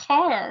a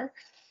car.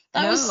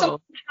 That was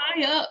so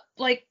high up,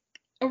 like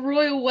a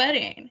royal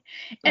wedding.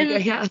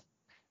 And yeah.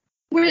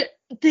 were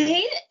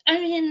they, I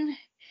mean,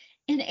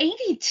 in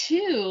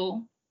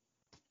 82,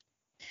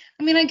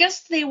 I mean, I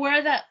guess they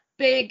were that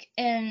big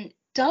in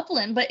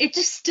Dublin, but it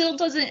just still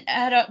doesn't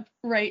add up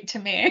right to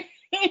me.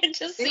 It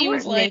just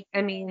seems like,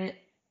 I mean,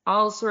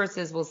 all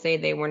sources will say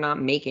they were not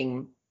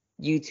making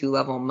U2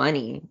 level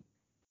money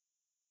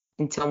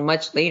until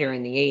much later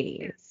in the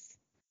 80s.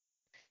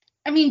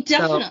 I mean,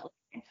 definitely. So,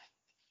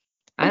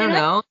 I don't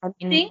know. I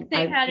think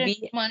they had enough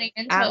money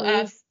until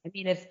least, I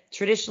mean, if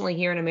traditionally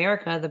here in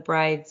America, the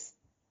bride's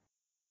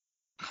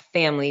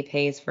family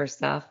pays for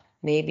stuff,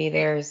 maybe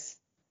there's,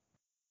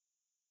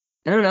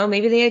 I don't know,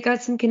 maybe they had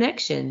got some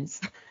connections.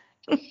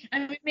 I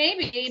mean,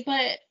 maybe,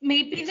 but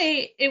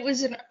maybe it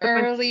was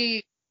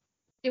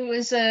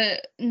a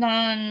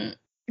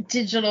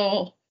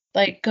non-digital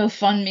like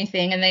GoFundMe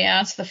thing, and they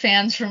asked the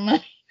fans for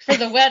money for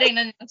the wedding,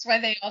 and that's why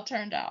they all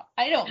turned out.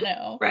 I don't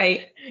know.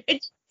 Right.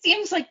 It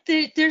seems like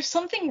there's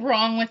something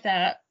wrong with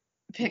that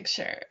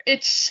picture.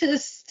 It's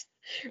just,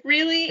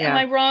 really, am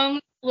I wrong?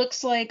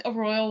 Looks like a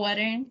royal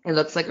wedding. It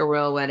looks like a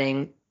royal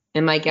wedding.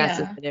 And my guess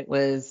is that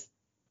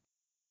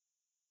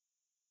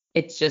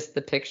it's just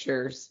the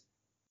pictures.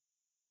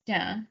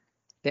 Yeah.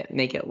 That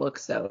make it look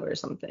so or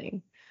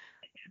something.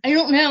 I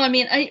don't know. I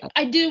mean,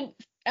 I do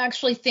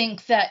actually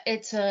think that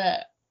it's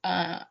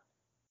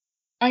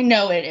I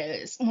know it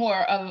is more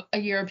of a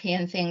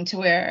European thing to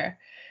wear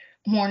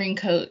mourning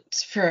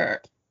coats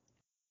for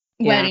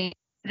weddings.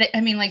 I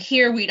mean, like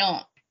here we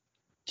don't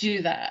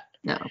do that.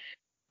 No.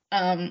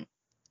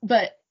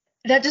 But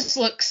that just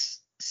looks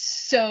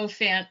so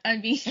I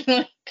mean,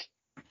 like,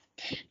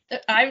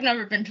 I've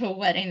never been to a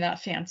wedding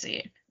that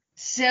fancy.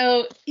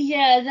 So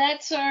yeah,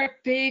 that's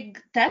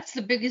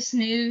the biggest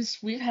news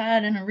we've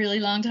had in a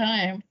really long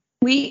time.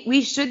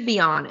 We should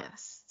be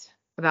honest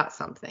about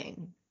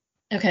something.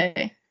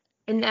 Okay.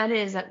 And that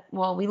is that,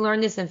 well, we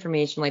learned this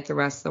information like the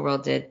rest of the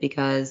world did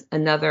because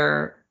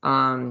another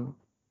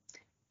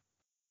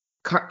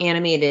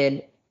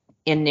animated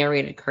and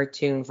narrated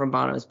cartoon from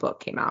Bono's book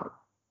came out.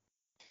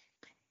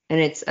 And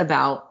it's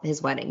about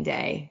his wedding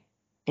day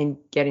and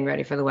getting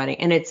ready for the wedding.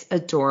 And it's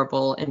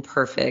adorable and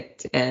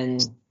perfect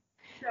and so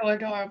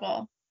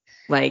adorable.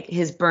 Like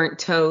his burnt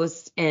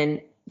toast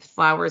and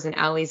flowers in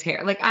Allie's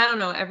hair. Like, I don't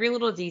know. Every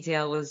little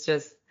detail was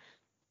just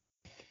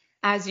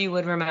as you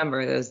would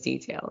remember those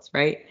details,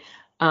 right?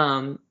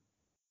 But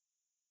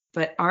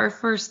our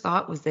first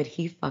thought was that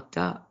he fucked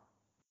up.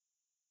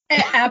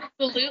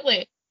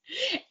 Absolutely.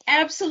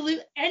 Absolutely.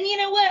 And you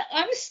know what?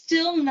 I'm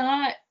still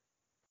not.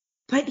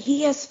 But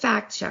he has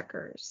fact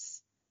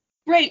checkers.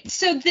 Right.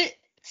 So this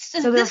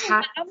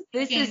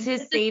is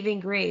his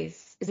saving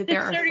grace. Is that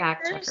there are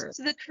fact checkers.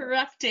 The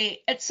correct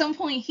date. At some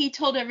point, he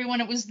told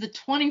everyone it was the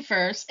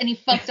 21st, and he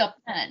fucked up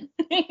then.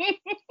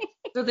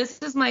 So this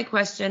is my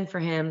question for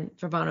him,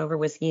 for Bono Over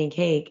Whiskey and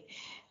Cake,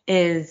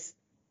 is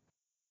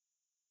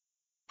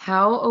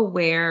how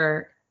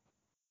aware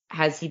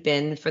has he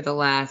been for the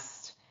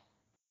last,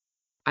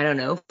 I don't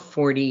know,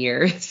 40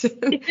 years,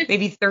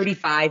 maybe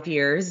 35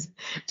 years?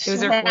 It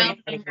was our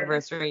 40th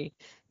anniversary.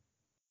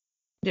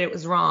 That it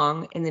was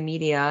wrong in the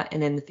media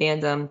and in the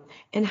fandom,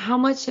 and how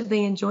much have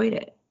they enjoyed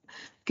it?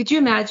 Could you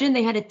imagine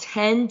they had a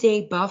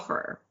 10-day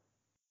buffer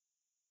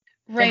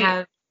to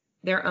have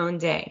their own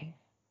day?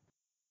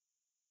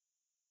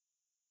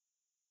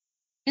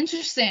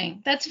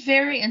 Interesting. That's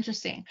very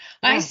interesting.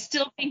 Yeah. I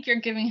still think you're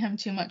giving him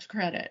too much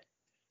credit.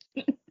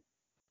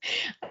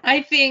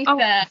 I think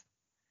that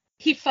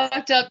he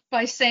fucked up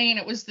by saying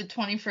it was the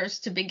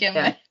 21st to begin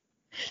with.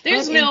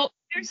 There's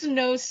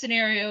no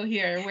scenario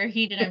here where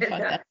he didn't fuck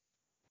that.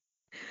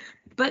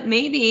 But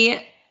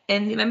maybe,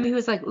 and remember he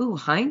was like, ooh,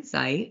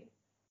 hindsight.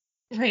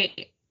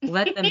 Right.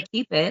 Let them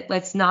keep it.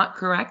 Let's not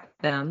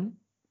correct them.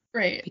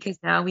 Right. Because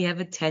now we have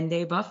a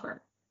 10-day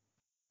buffer.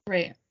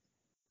 Right.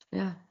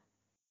 Yeah.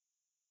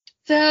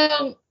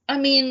 So, I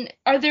mean,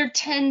 are there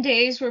 10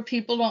 days where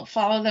people don't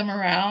follow them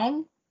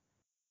around?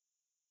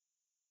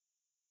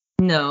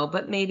 No,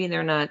 but maybe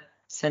they're not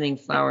sending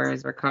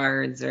flowers or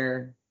cards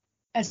or.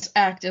 As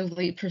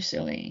actively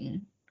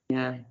pursuing.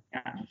 Yeah.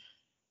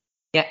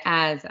 Yeah,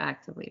 as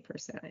actively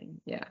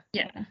pursuing. Yeah.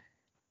 Yeah.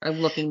 Or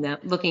looking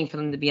for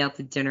them to be out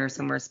to dinner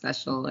somewhere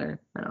special, or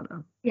I don't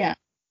know. Yeah.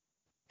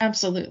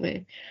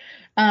 Absolutely.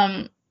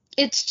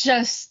 It's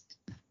just,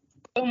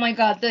 oh my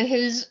God,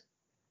 his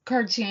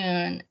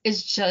cartoon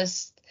is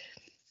just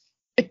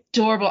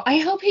adorable. I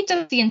hope he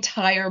does the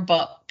entire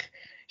book.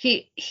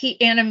 he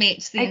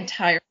animates the I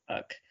entire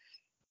book.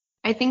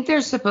 I think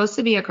there's supposed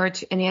to be an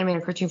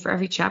animated cartoon for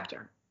every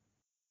chapter.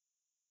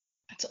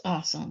 That's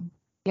awesome.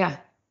 Yeah.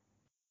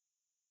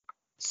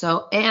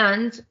 So,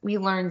 and we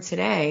learned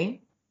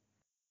today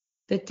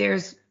that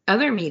there's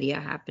other media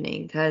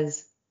happening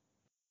because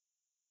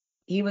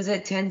he was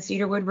at 10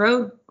 Cedarwood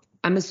Road.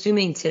 I'm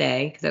assuming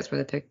today, because that's where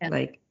the pic, Yeah.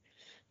 like,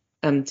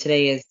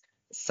 today is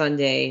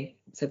Sunday,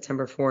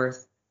 September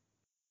 4th,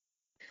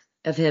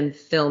 of him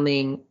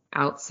filming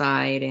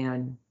outside.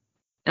 And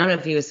I don't know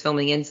if he was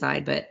filming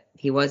inside, but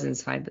he was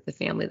inside with the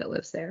family that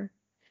lives there.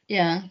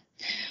 Yeah.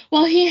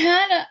 Well, he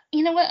had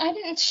you know what? I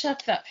didn't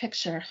check that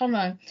picture. Hold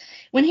on.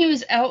 When he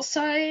was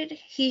outside,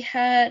 he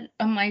had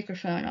a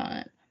microphone on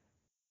it.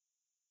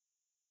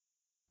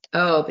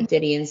 Oh, but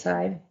did he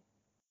inside?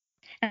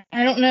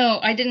 I don't know.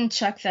 I didn't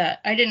check that.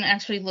 I didn't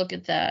actually look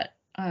at that.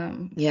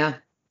 Yeah.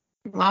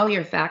 While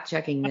you're fact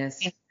checking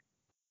this.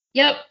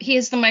 Yep, he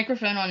has the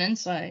microphone on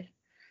inside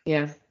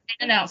Yeah.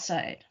 and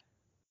outside.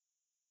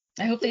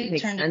 I hope they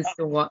turned it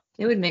off.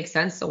 It would make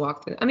sense to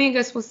walk through. I mean, I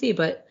guess we'll see,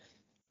 but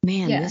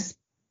man, Yeah.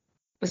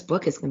 this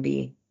book is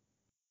gonna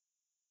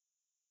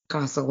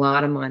cost a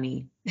lot of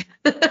money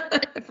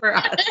for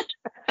us.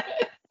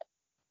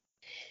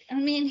 I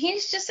mean,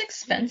 he's just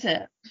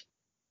expensive.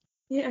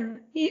 Yeah,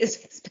 he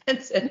is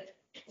expensive.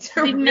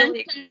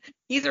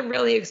 He's a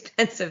really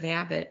expensive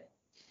habit.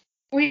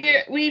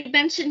 We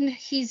mentioned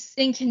he's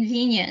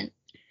inconvenient,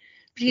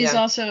 but he's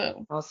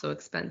also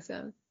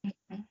expensive.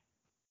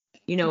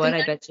 You know what?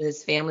 I bet you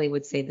his family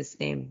would say the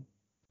same.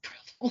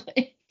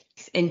 Probably.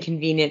 It's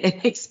inconvenient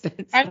and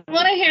expensive. I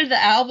want to hear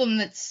the album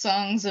that's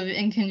Songs of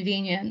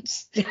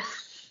Inconvenience.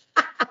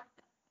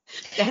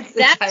 That's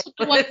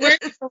the one we're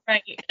gonna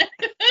write.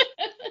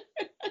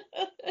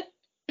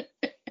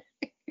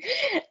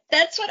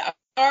 That's what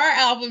our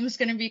album is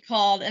going to be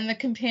called, and the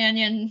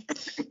companion.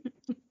 That's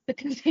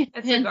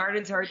the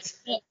Garden's Hearts.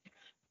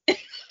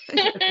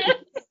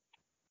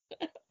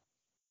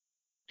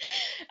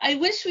 I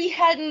wish we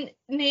hadn't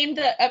named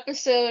the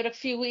episode a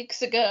few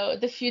weeks ago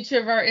 "The Future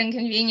of Our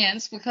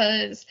Inconvenience,"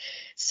 because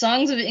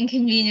Songs of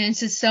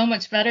Inconvenience is so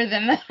much better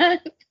than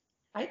that.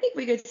 I think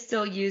we could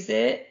still use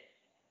it.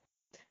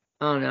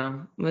 Oh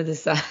no, we'll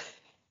decide.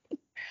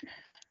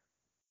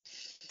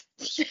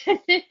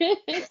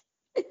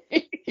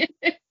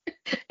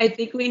 I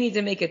think we need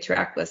to make a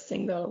track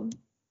listing though.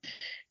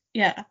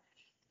 Yeah.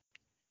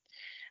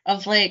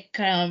 Of like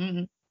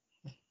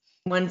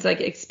one's like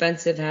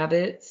expensive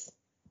habits.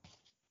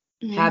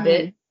 Mm-hmm.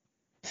 Habit.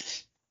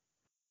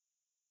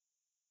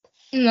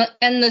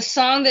 And the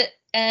song that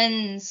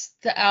ends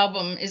the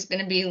album is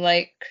going to be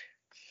like,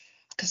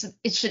 because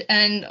it should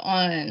end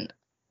on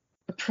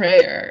a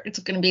prayer. It's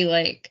going to be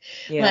like,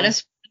 let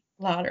us win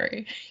the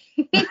lottery.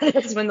 Let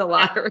us win the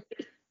lottery.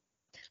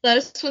 Let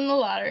us win the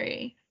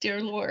lottery,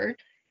 dear Lord.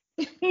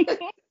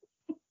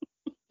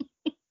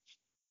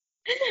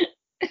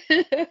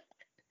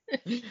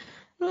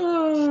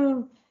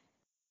 Oh.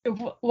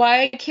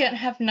 Why I can't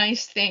have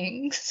nice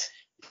things?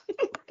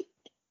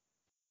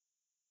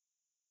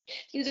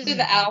 These are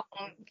the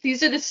album.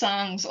 These are the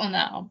songs on the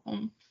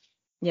album.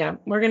 Yeah,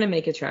 we're gonna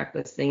make a track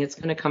listing. It's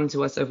gonna come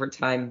to us over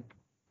time.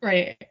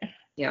 Right.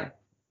 Yeah.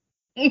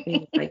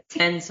 Like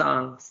 10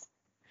 songs.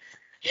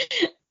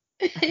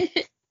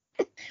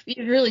 We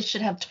really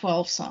should have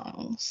 12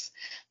 songs,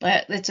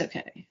 but it's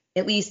okay.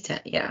 At least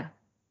 10, yeah.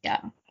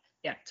 Yeah.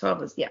 Yeah,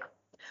 12 is, yeah.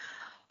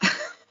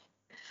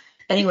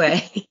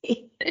 Anyway.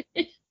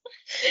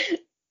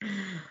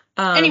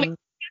 Anyway, happy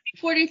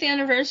 40th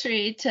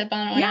anniversary to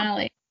Bono and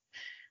Allie.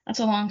 That's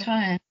a long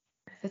time.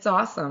 It's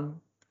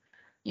awesome.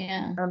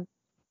 Yeah.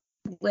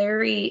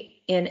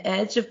 Larry and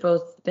Edge have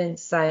both been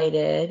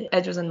sighted.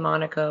 Edge was in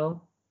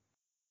Monaco.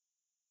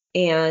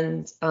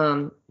 And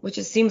which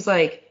it seems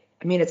like,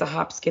 I mean, it's a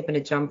hop, skip, and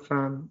a jump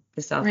from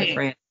the south of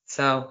France.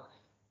 So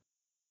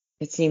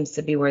it seems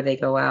to be where they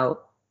go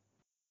out.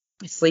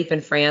 Sleep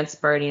in France,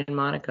 party in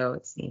Monaco,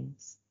 it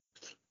seems.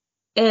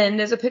 And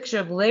there's a picture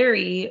of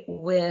Larry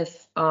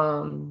with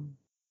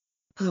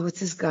what's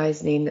this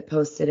guy's name that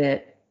posted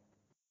it?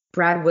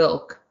 Brad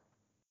Wilk,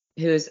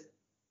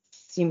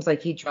 seems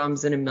like he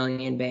drums in a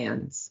million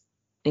bands,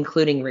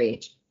 including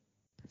Rage.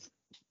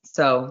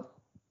 So,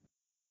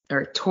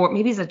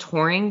 maybe he's a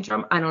touring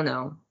drum, I don't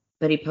know.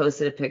 But he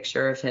posted a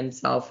picture of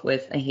himself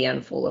with a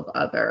handful of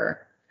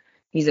other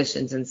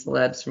musicians and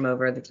celebs from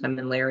over the time,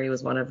 and Larry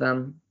was one of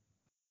them.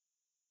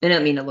 And I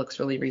mean, it looks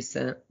really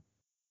recent.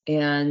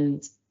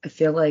 And I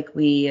feel like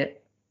when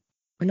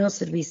else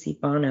did we see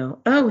Bono?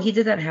 Oh, he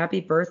did that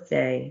happy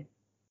birthday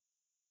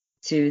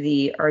to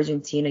the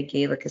Argentina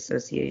Gaelic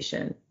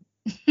Association.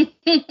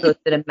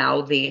 Posted a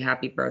mouthy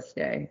happy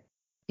birthday. I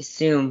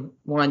assume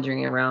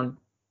wandering around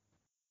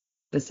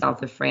the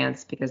south of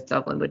France because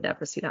Dublin would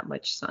never see that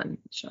much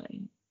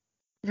sunshine.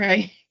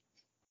 Right.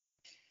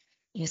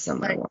 Yeah,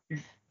 summer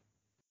water.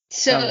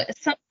 So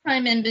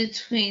sometime in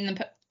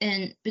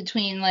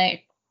between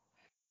like,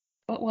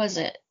 what was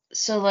it?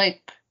 So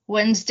like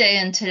Wednesday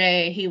and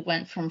today he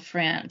went from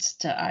France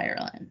to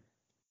Ireland.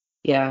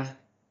 Yeah.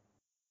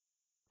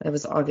 That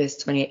was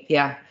August 28th.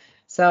 Yeah.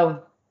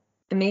 So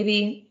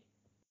maybe,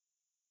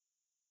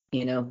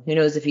 who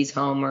knows if he's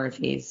home or if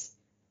he's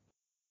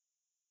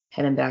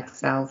heading back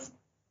south.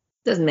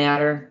 Doesn't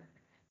matter.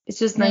 It's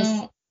just nice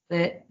No,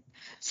 that.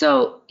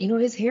 So,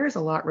 his hair is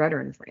a lot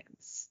redder in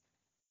France.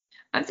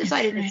 I've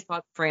decided to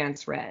fuck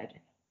France red.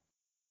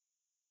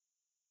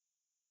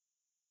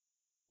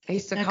 I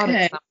used to call it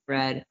okay. summer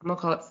red. I'm going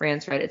to call it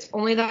France red. It's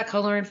only that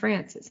color in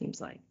France, it seems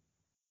like.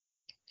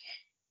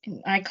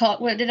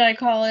 What did I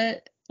call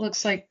it?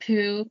 Looks like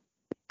poo.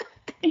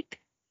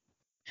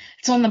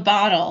 It's on the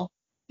bottle.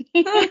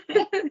 Wait,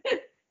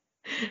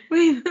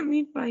 let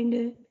me find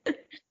it.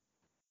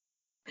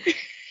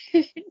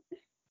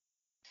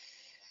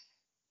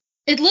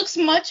 It looks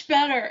much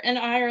better in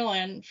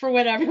Ireland for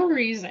whatever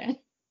reason.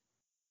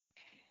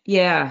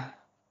 Yeah.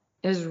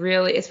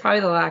 It's probably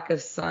the lack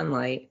of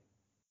sunlight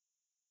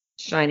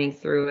shining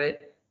through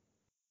it.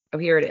 Oh,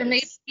 here it Or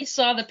maybe is. you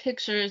saw the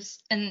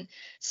pictures and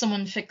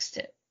someone fixed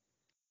it.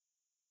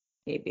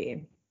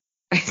 Maybe.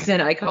 I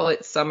said I call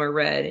it summer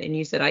red, and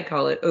you said I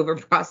call it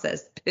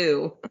overprocessed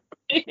poo.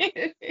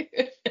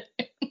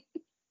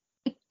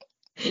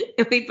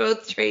 And we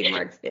both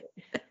trademarked it.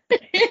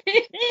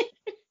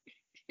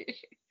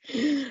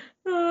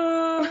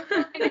 Oh,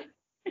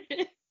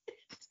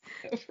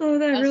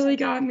 that really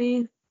got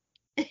me.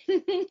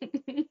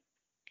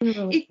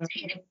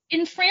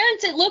 In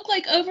France, it looked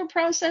like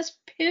overprocessed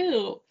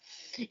poo.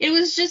 It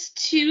was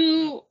just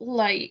too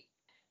light.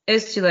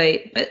 It's too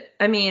late. But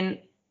I mean,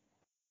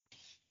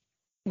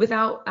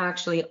 without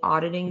actually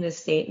auditing this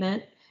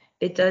statement,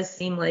 it does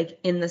seem like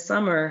in the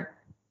summer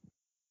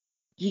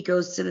he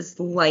goes to this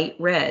light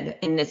red,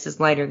 and this is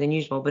lighter than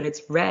usual, but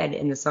it's red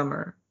in the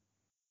summer.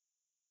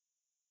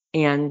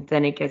 And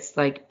then it gets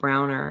like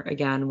browner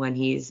again when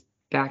he's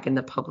back in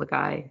the public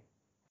eye.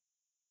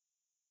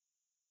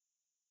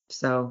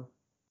 So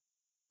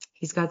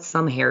he's got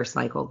some hair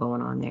cycle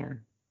going on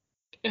there.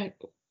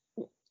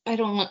 I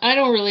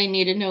don't really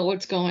need to know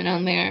what's going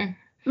on there.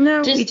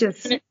 No, we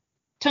just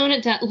tone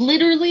it down.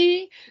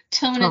 Literally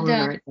tone it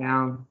down. it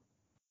down.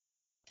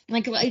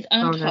 Like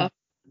I'm tough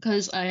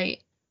because I'm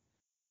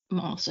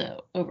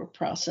also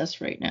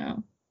overprocessed right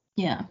now.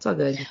 Yeah. It's all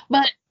good.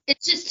 But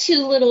it's just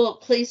two little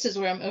places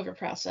where I'm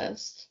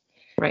overprocessed.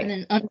 Right.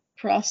 And then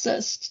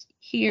underprocessed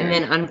here.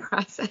 And then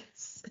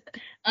unprocessed.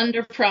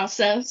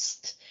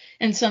 Underprocessed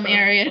in some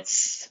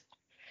areas.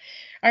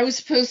 I was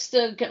supposed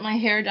to get my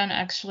hair done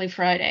actually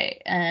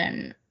Friday,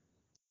 and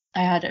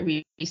I had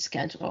to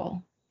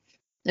reschedule.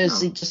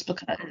 Mostly just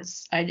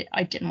because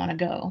I didn't want to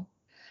go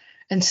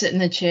and sit in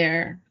the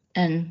chair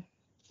and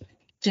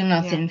do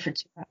nothing for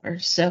 2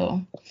 hours.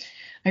 So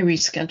I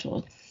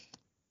rescheduled.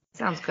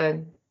 Sounds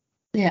good.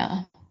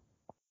 Yeah.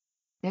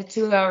 That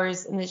 2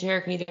 hours in the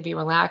chair can either be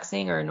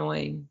relaxing or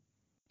annoying.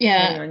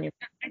 Yeah. I don't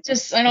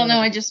know.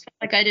 I just felt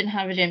like I didn't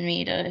have it in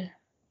me to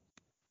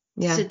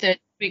sit there.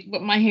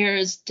 But my hair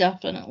is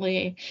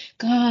definitely,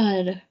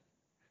 God,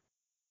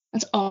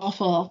 that's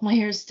awful. My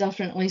hair is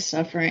definitely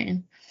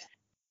suffering.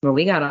 Well,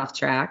 we got off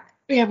track.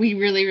 Yeah, we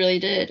really, really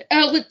did.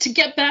 Oh, but to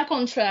get back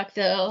on track,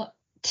 though,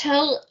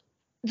 tell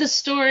the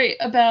story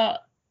about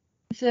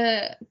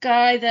the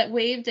guy that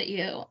waved at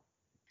you,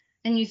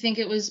 and you think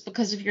it was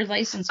because of your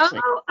license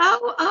plate.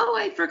 Oh,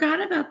 I forgot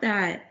about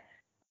that.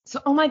 So,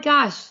 oh my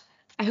gosh,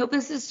 I hope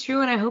this is true,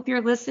 and I hope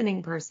you're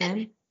listening,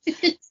 person.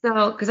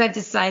 So, because I've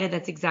decided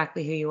that's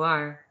exactly who you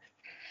are.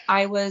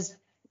 I was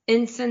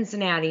in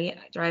Cincinnati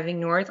driving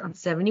north on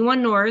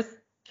 71 North,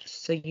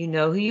 so you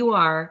know who you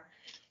are.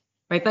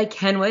 Right by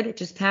Kenwood,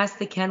 just past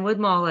the Kenwood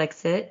Mall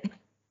exit.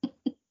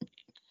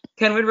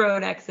 Kenwood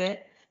Road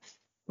exit.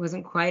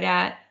 Wasn't quite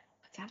at,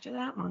 what's after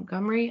that?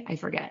 Montgomery? I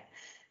forget.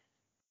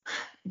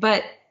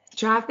 But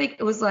traffic,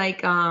 it was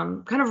like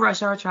kind of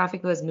rush hour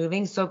traffic was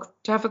moving. So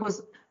traffic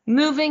was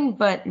moving,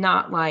 but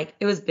not like,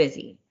 it was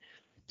busy.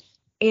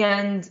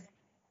 And,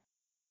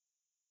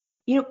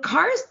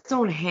 cars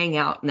don't hang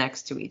out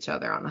next to each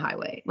other on the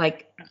highway.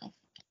 Like,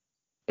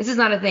 this is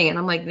not a thing. And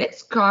I'm like,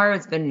 this car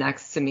has been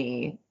next to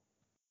me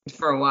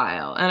for a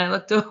while. And I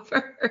looked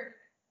over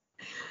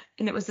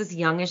and it was this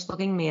youngish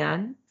looking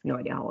man. No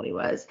idea how old he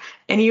was.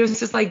 And he was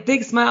just like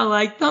big smile,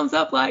 like thumbs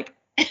up, like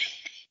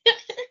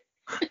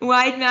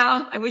wide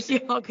mouth. I wish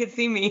you all could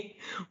see me.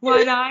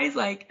 Wide eyes,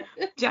 like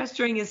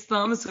gesturing his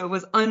thumb so it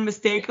was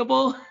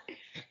unmistakable.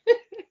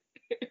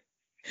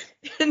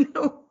 And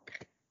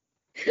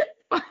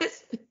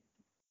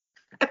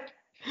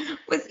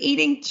was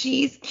eating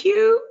cheese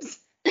cubes.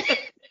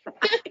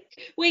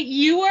 Wait,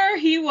 you were?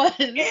 He was?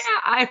 Yeah,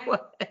 I was.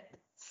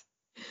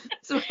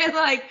 So I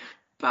like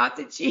popped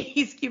a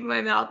cheese cube in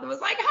my mouth and was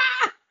like,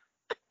 ha!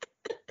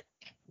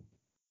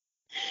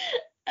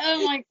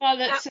 Oh my God,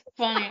 that's so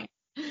funny.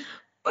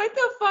 What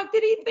the fuck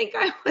did he think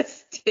I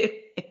was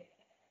doing?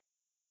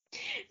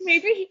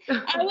 Maybe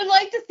I would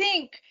like to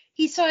think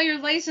he saw your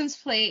license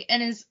plate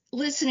and is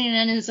listening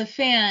and is a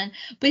fan,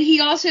 but he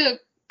also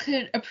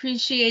could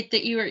appreciate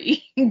that you were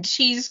eating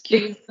cheese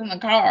cubes in the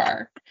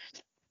car.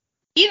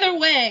 Either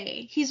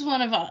way, he's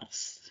one of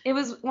us. It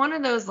was one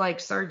of those like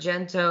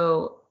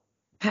Sargento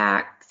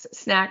packs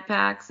snack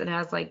packs. It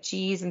has like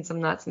cheese and some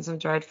nuts and some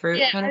dried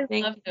fruit kind of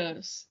thing. I love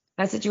those.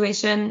 That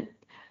situation.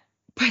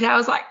 But I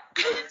was like,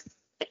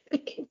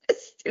 the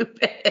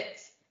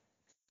stupidest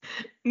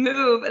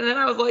move. And then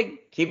I was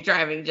like, keep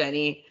driving,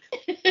 Jenny.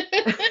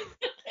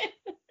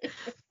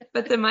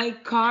 But then my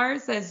car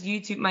says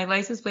YouTube, my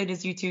license plate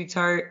is YouTube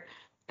Tart,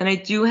 and I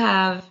do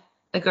have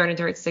a Garden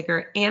Tart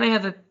sticker, and I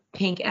have a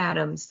Pink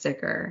Adam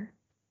sticker.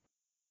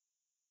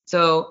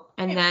 So,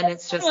 and then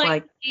it's just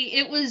like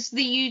it was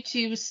the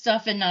YouTube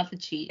stuff and not the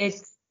cheese.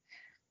 It's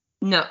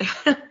no,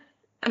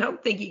 I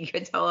don't think you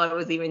could tell I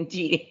was even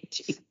cheating.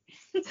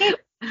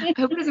 I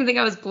hope he doesn't think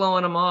I was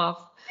blowing him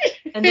off.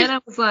 And then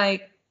I was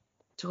like,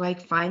 do I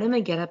find him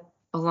and get up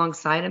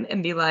alongside him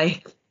and be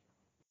like,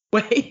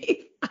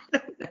 wait, I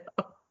don't know.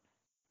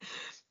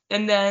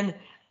 And then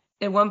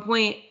at one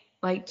point,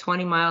 like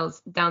 20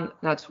 minutes down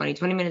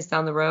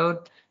the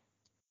road,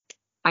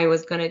 I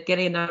was going to get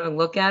another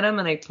look at him,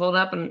 and I pulled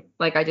up and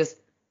like I just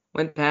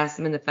went past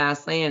him in the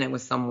fast lane, and it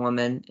was some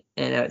woman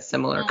in a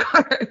similar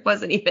car. It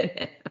wasn't even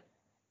him.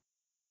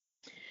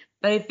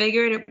 But I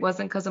figured it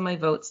wasn't because of my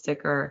vote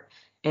sticker,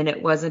 and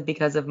it wasn't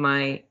because of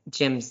my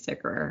gym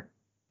sticker.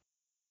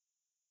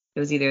 It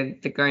was either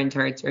the Garden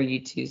Tarts or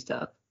U2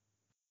 stuff.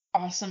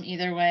 Awesome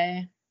either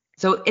way.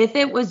 So if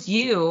it was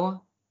you,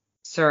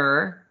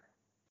 sir,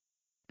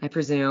 I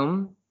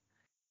presume,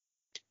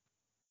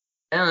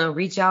 I don't know,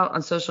 reach out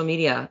on social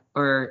media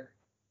or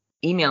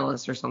email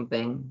us or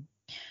something.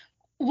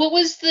 What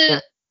was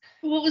the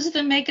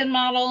make and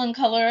model and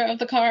color of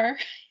the car?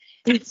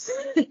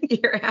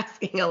 You're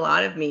asking a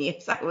lot of me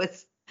as I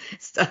was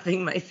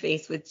stuffing my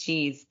face with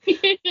cheese.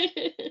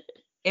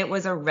 It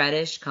was a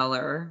reddish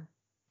color,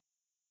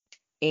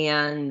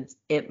 and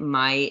it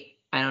might,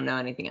 I don't know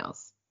anything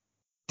else.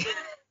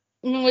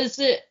 Was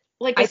it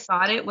like I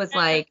thought it was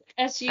like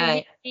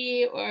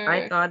SUV or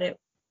I thought it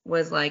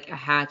was like a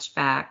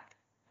hatchback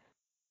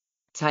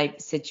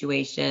type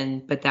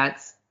situation, but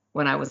that's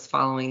when I was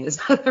following this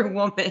other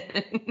woman.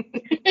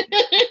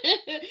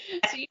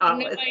 So you have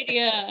no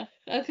idea.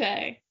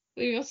 Okay.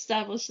 We've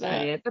established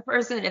that. If the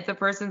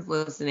person's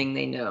listening,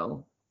 they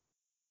know.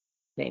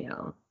 They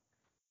know.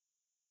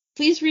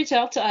 Please reach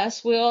out to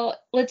us.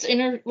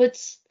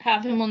 Let's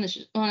have him on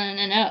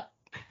an up.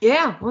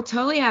 Yeah, we'll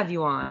totally have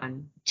you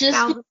on.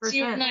 Just because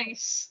you're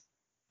nice.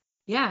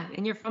 Yeah,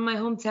 and you're from my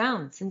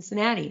hometown,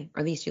 Cincinnati, or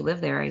at least you live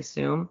there, I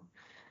assume.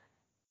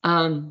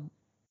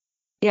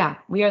 Yeah,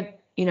 we are,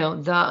 the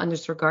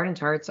 _Garden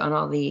Tarts on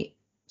all the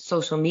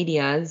social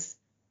medias,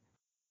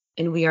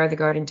 and we are the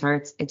Garden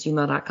Tarts at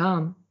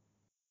gmail.com.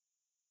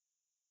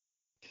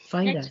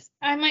 Find us.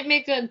 I might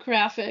make a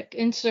graphic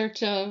in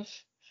search of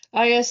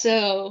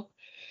ISO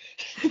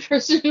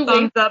person who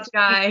thumbs up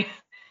guy.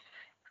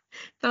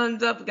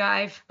 Thumbs up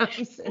guy from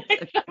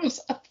Cincinnati. Thumbs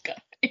up guy.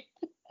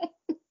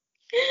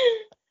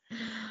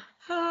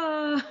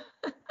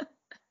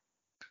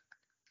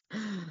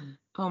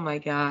 Oh my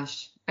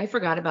gosh. I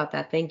forgot about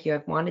that. Thank you.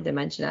 I've wanted to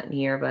mention that in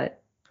here,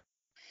 but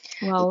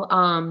well,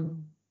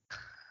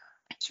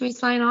 should we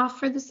sign off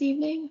for this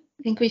evening?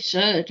 I think we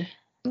should.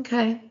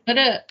 Okay.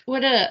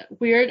 What a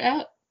weird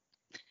app.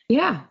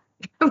 Yeah.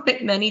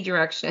 Went many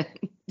directions.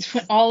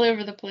 Went all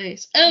over the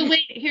place. Oh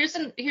wait, here's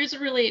a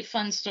really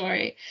fun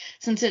story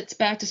since it's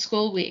back to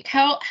school week.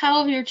 How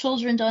have your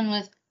children done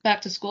with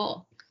back to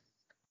school?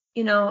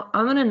 I'm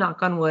gonna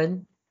knock on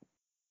wood.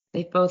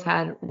 They've both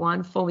had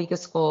one full week of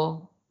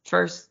school,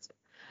 first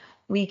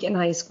week in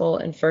high school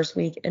and first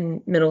week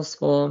in middle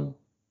school,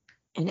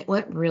 and it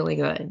went really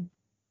good.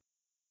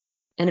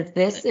 And if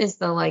this is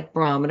the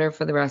barometer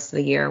for the rest of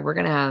the year, we're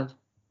gonna have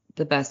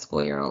the best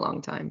school year in a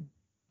long time.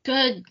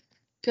 Good.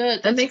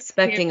 I'm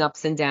expecting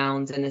ups and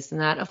downs and this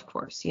and that, of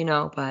course,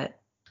 but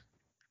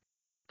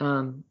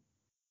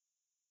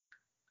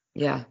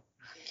yeah.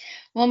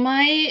 Well,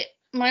 my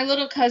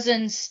little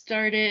cousin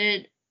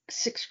started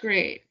 6th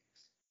grade,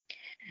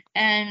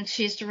 and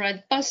she used to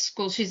ride bus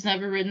school. She's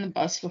never ridden the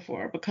bus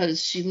before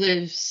because she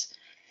lives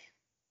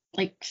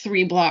like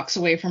 3 blocks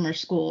away from her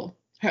school,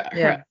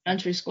 her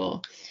elementary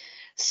school.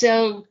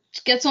 So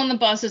she gets on the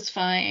bus, it's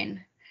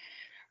fine.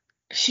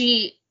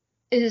 She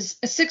is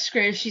a 6th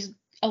grader. She's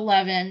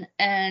 11,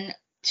 and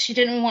she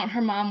didn't want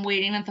her mom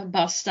waiting at the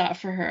bus stop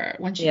for her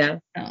when she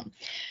came home.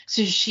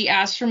 So she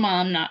asked her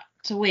mom not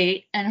to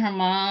wait, and her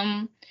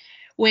mom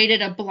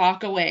waited a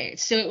block away.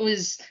 So it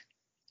was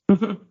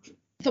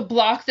the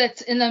block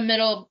that's in the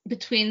middle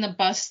between the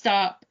bus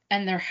stop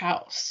and their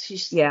house.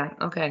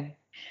 Okay.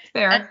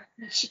 Fair.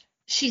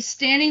 She's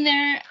standing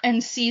there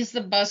and sees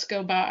the bus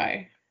go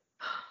by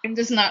and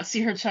does not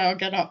see her child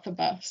get off the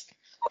bus.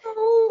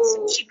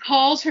 So she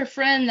calls her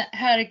friend that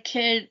had a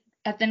kid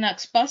at the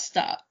next bus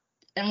stop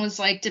and was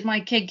like, did my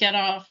kid get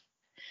off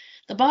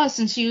the bus?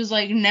 And she was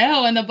like,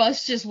 no, and the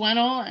bus just went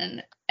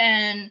on.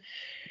 And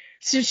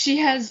so she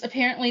has,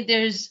 apparently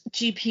there's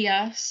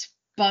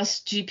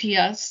bus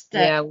GPS.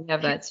 We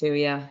have that too,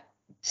 yeah.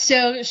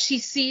 So she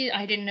sees,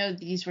 I didn't know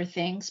these were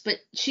things, but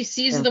she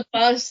sees the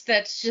bus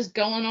that's just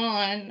going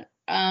on.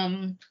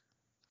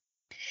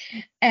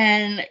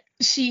 And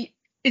she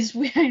is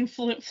wearing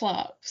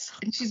flip-flops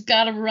and she's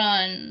got to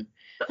run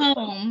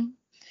home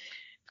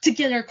to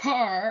get her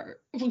car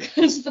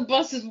because the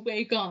bus is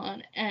way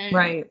gone. And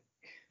Right.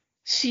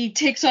 she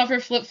takes off her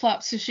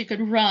flip-flops so she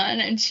could run,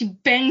 and she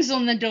bangs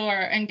on the door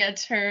and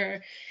gets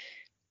her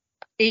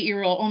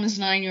 8-year-old, almost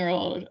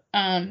 9-year-old,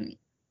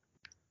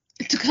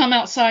 to come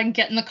outside and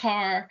get in the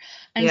car.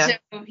 And Yeah.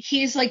 so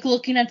he's like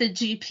looking at the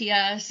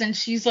GPS and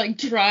she's like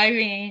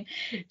driving,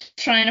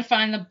 trying to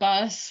find the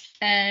bus,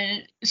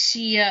 and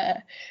she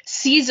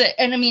sees it.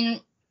 And I mean,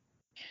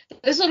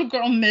 this little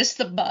girl missed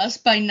the bus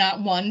by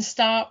not one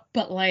stop,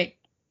 but like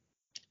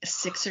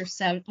 6 or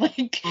 7.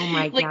 Oh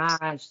my Like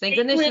gosh. Thank they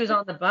goodness she live, was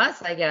on the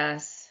bus, I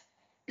guess.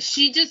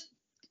 she just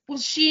well,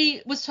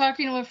 she was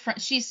talking to a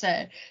friend. She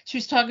said she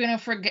was talking to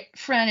a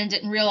friend and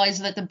didn't realize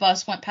that the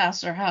bus went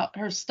past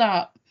her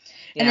stop,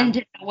 and then Yeah.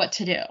 didn't know what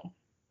to do.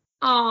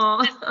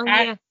 Oh,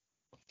 Got yeah.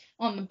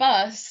 on the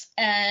bus,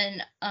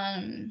 and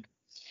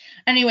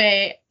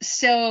anyway,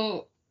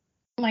 so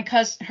my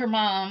cousin, her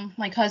mom,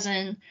 my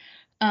cousin,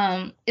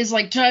 is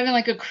like driving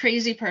like a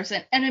crazy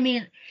person, and I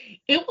mean,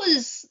 it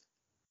was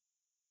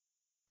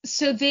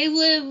so they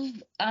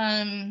live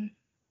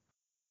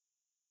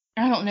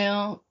I don't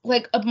know,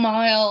 like a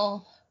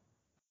mile.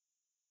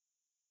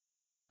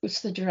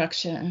 What's the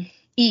direction?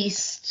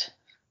 East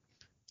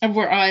of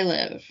where I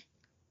live.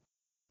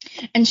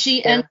 And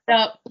she Yeah. ended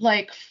up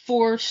like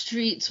 4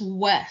 streets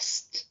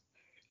west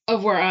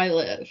of where I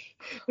live,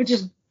 which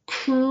is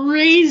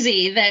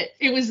crazy that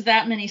it was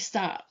that many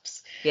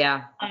stops.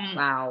 Yeah. Um,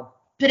 Wow.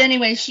 but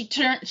anyway, she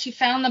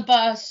found the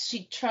bus.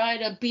 She tried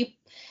to beep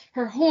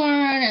her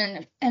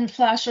horn and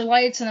flash her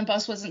lights, and the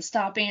bus wasn't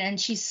stopping. And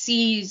she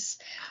sees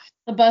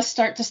the bus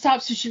start to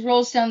stop, so she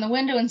rolls down the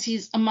window and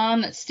sees a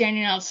mom that's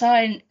standing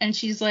outside, and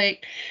she's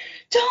like,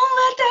 "Don't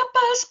let that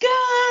bus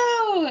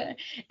go!"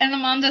 And the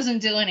mom doesn't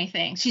do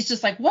anything. She's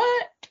just like,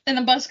 "What?" And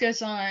the bus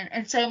goes on.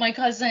 And so my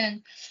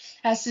cousin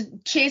has to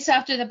chase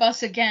after the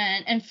bus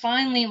again, and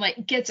finally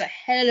like gets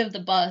ahead of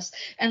the bus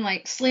and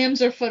like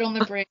slams her foot on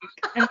the brake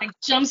and like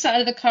jumps out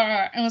of the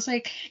car and was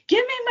like,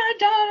 "Give me my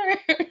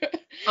daughter."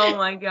 Oh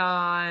my And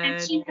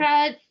God. she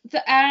had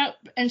the app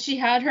and she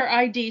had her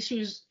ID. She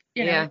was,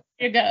 Yeah. ready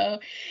to go.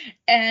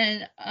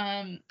 And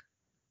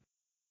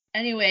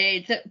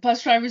anyway, the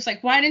bus driver's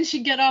like, "Why didn't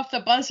she get off the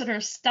bus at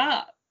her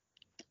stop?"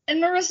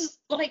 And Marissa's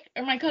like,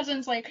 or my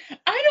cousin's like,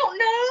 "I don't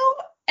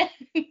know."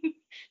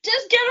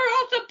 Just get her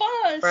off the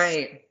bus.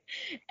 Right.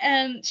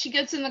 And she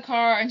gets in the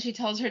car and she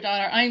tells her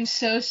daughter, "I'm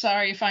so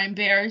sorry if I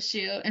embarrass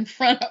you in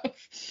front of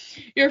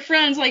your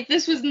friends. Like,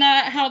 this was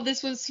not how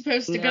this was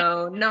supposed to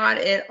go." No, not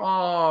at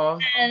all.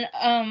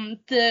 And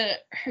the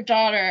her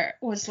daughter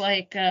was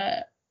like,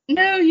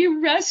 "No,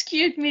 you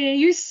rescued me.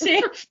 You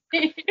saved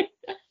me."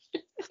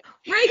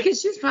 Right,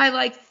 because she's probably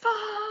like,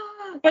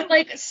 fuck. But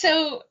like,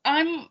 so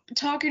I'm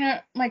talking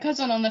to my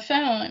cousin on the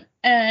phone,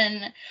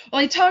 and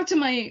well, I talked to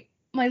my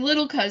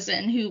little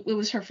cousin who it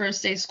was her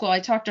first day of school. I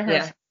talked to her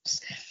Yeah.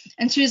 first,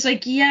 and she was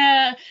like,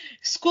 "Yeah,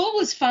 school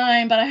was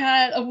fine, but I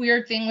had a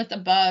weird thing with the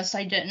bus.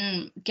 I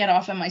didn't get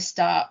off at my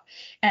stop,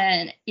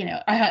 and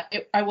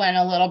I went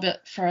a little bit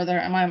further,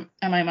 and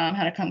my mom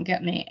had to come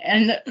get me."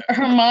 And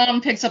her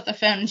mom picks up the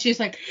phone, and she's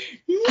like,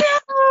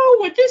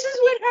 "No, this is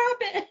what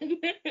happened."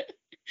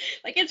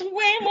 Like, it's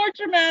way more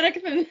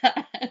dramatic than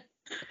that.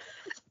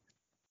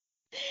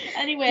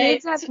 Anyway,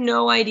 Kids have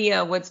no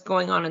idea what's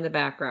going on in the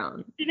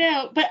background.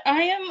 but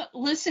I am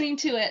listening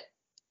to it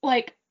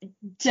like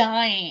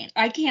dying.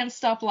 I can't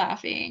stop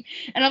laughing.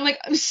 And I'm like,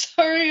 "I'm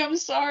sorry, I'm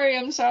sorry,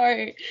 I'm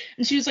sorry."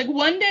 And she was like,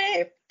 "One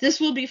day this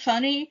will be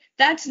funny.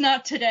 That's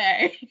not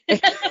today."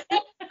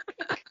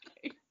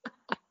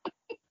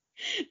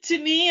 To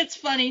me, it's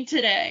funny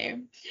today.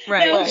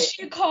 Right, Now, if right.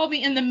 she had called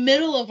me in the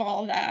middle of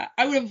all that,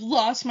 I would have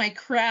lost my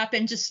crap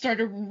and just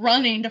started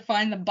running to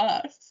find the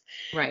bus.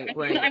 Right, I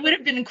mean, I right. would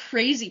have been a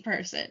crazy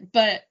person,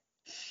 but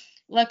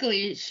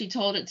luckily she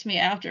told it to me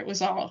after it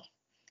was all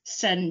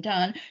said and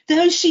done.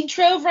 Though she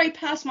drove right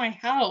past my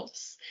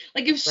house.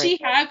 Like, if Right, she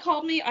had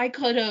called me, I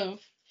could have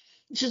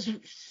just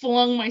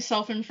flung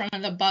myself in front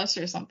of the bus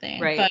or something.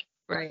 right, But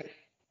right.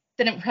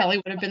 then it probably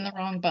would have been the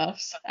wrong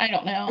bus. I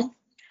don't know.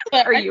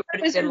 But Or you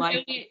would have been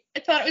like, I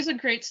thought it was a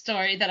great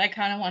story that I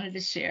kind of wanted to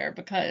share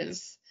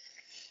because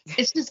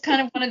it's just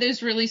kind of one of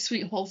those really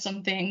sweet,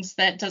 wholesome things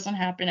that doesn't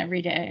happen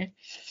every day.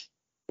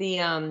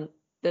 the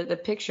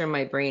picture in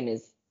my brain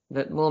is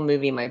the little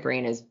movie in my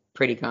brain is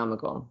pretty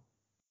comical.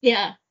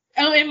 Yeah.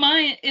 Oh, in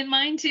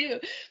mine too.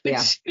 But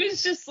Yeah. she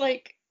was just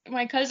like,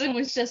 my cousin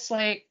was just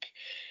like,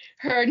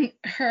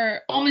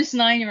 her almost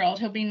 9-year-old.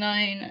 He'll be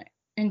 9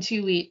 in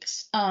 2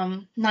 weeks.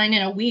 9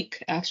 in a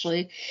week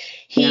actually.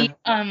 Yeah.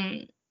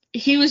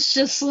 He was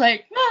just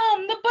like,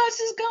 "Mom, the bus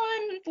is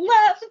going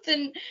left,"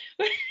 and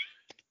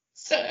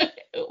so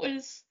it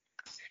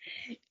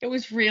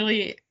was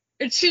really.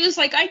 And she was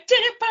like, "I did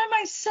it by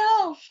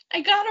myself.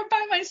 I got her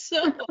by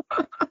myself."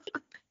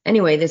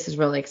 Anyway, this is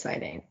really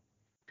exciting.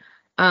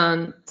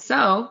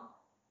 So is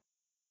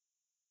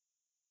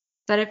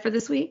that it for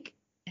this week?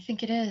 I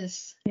think it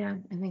is. Yeah,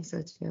 I think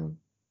so too.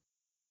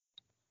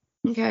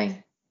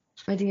 Okay.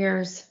 my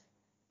dears.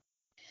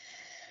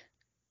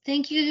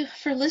 Thank you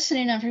for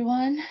listening,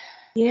 everyone.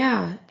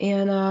 Yeah,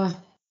 and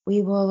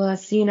we will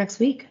see you next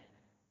week.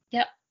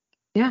 Yep.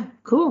 Yeah,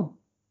 cool.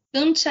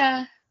 Boom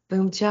cha.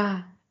 Boom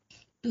cha.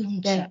 Boom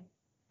Okay. cha.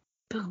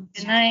 Boom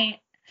Good cha. night.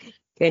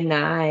 Good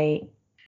night.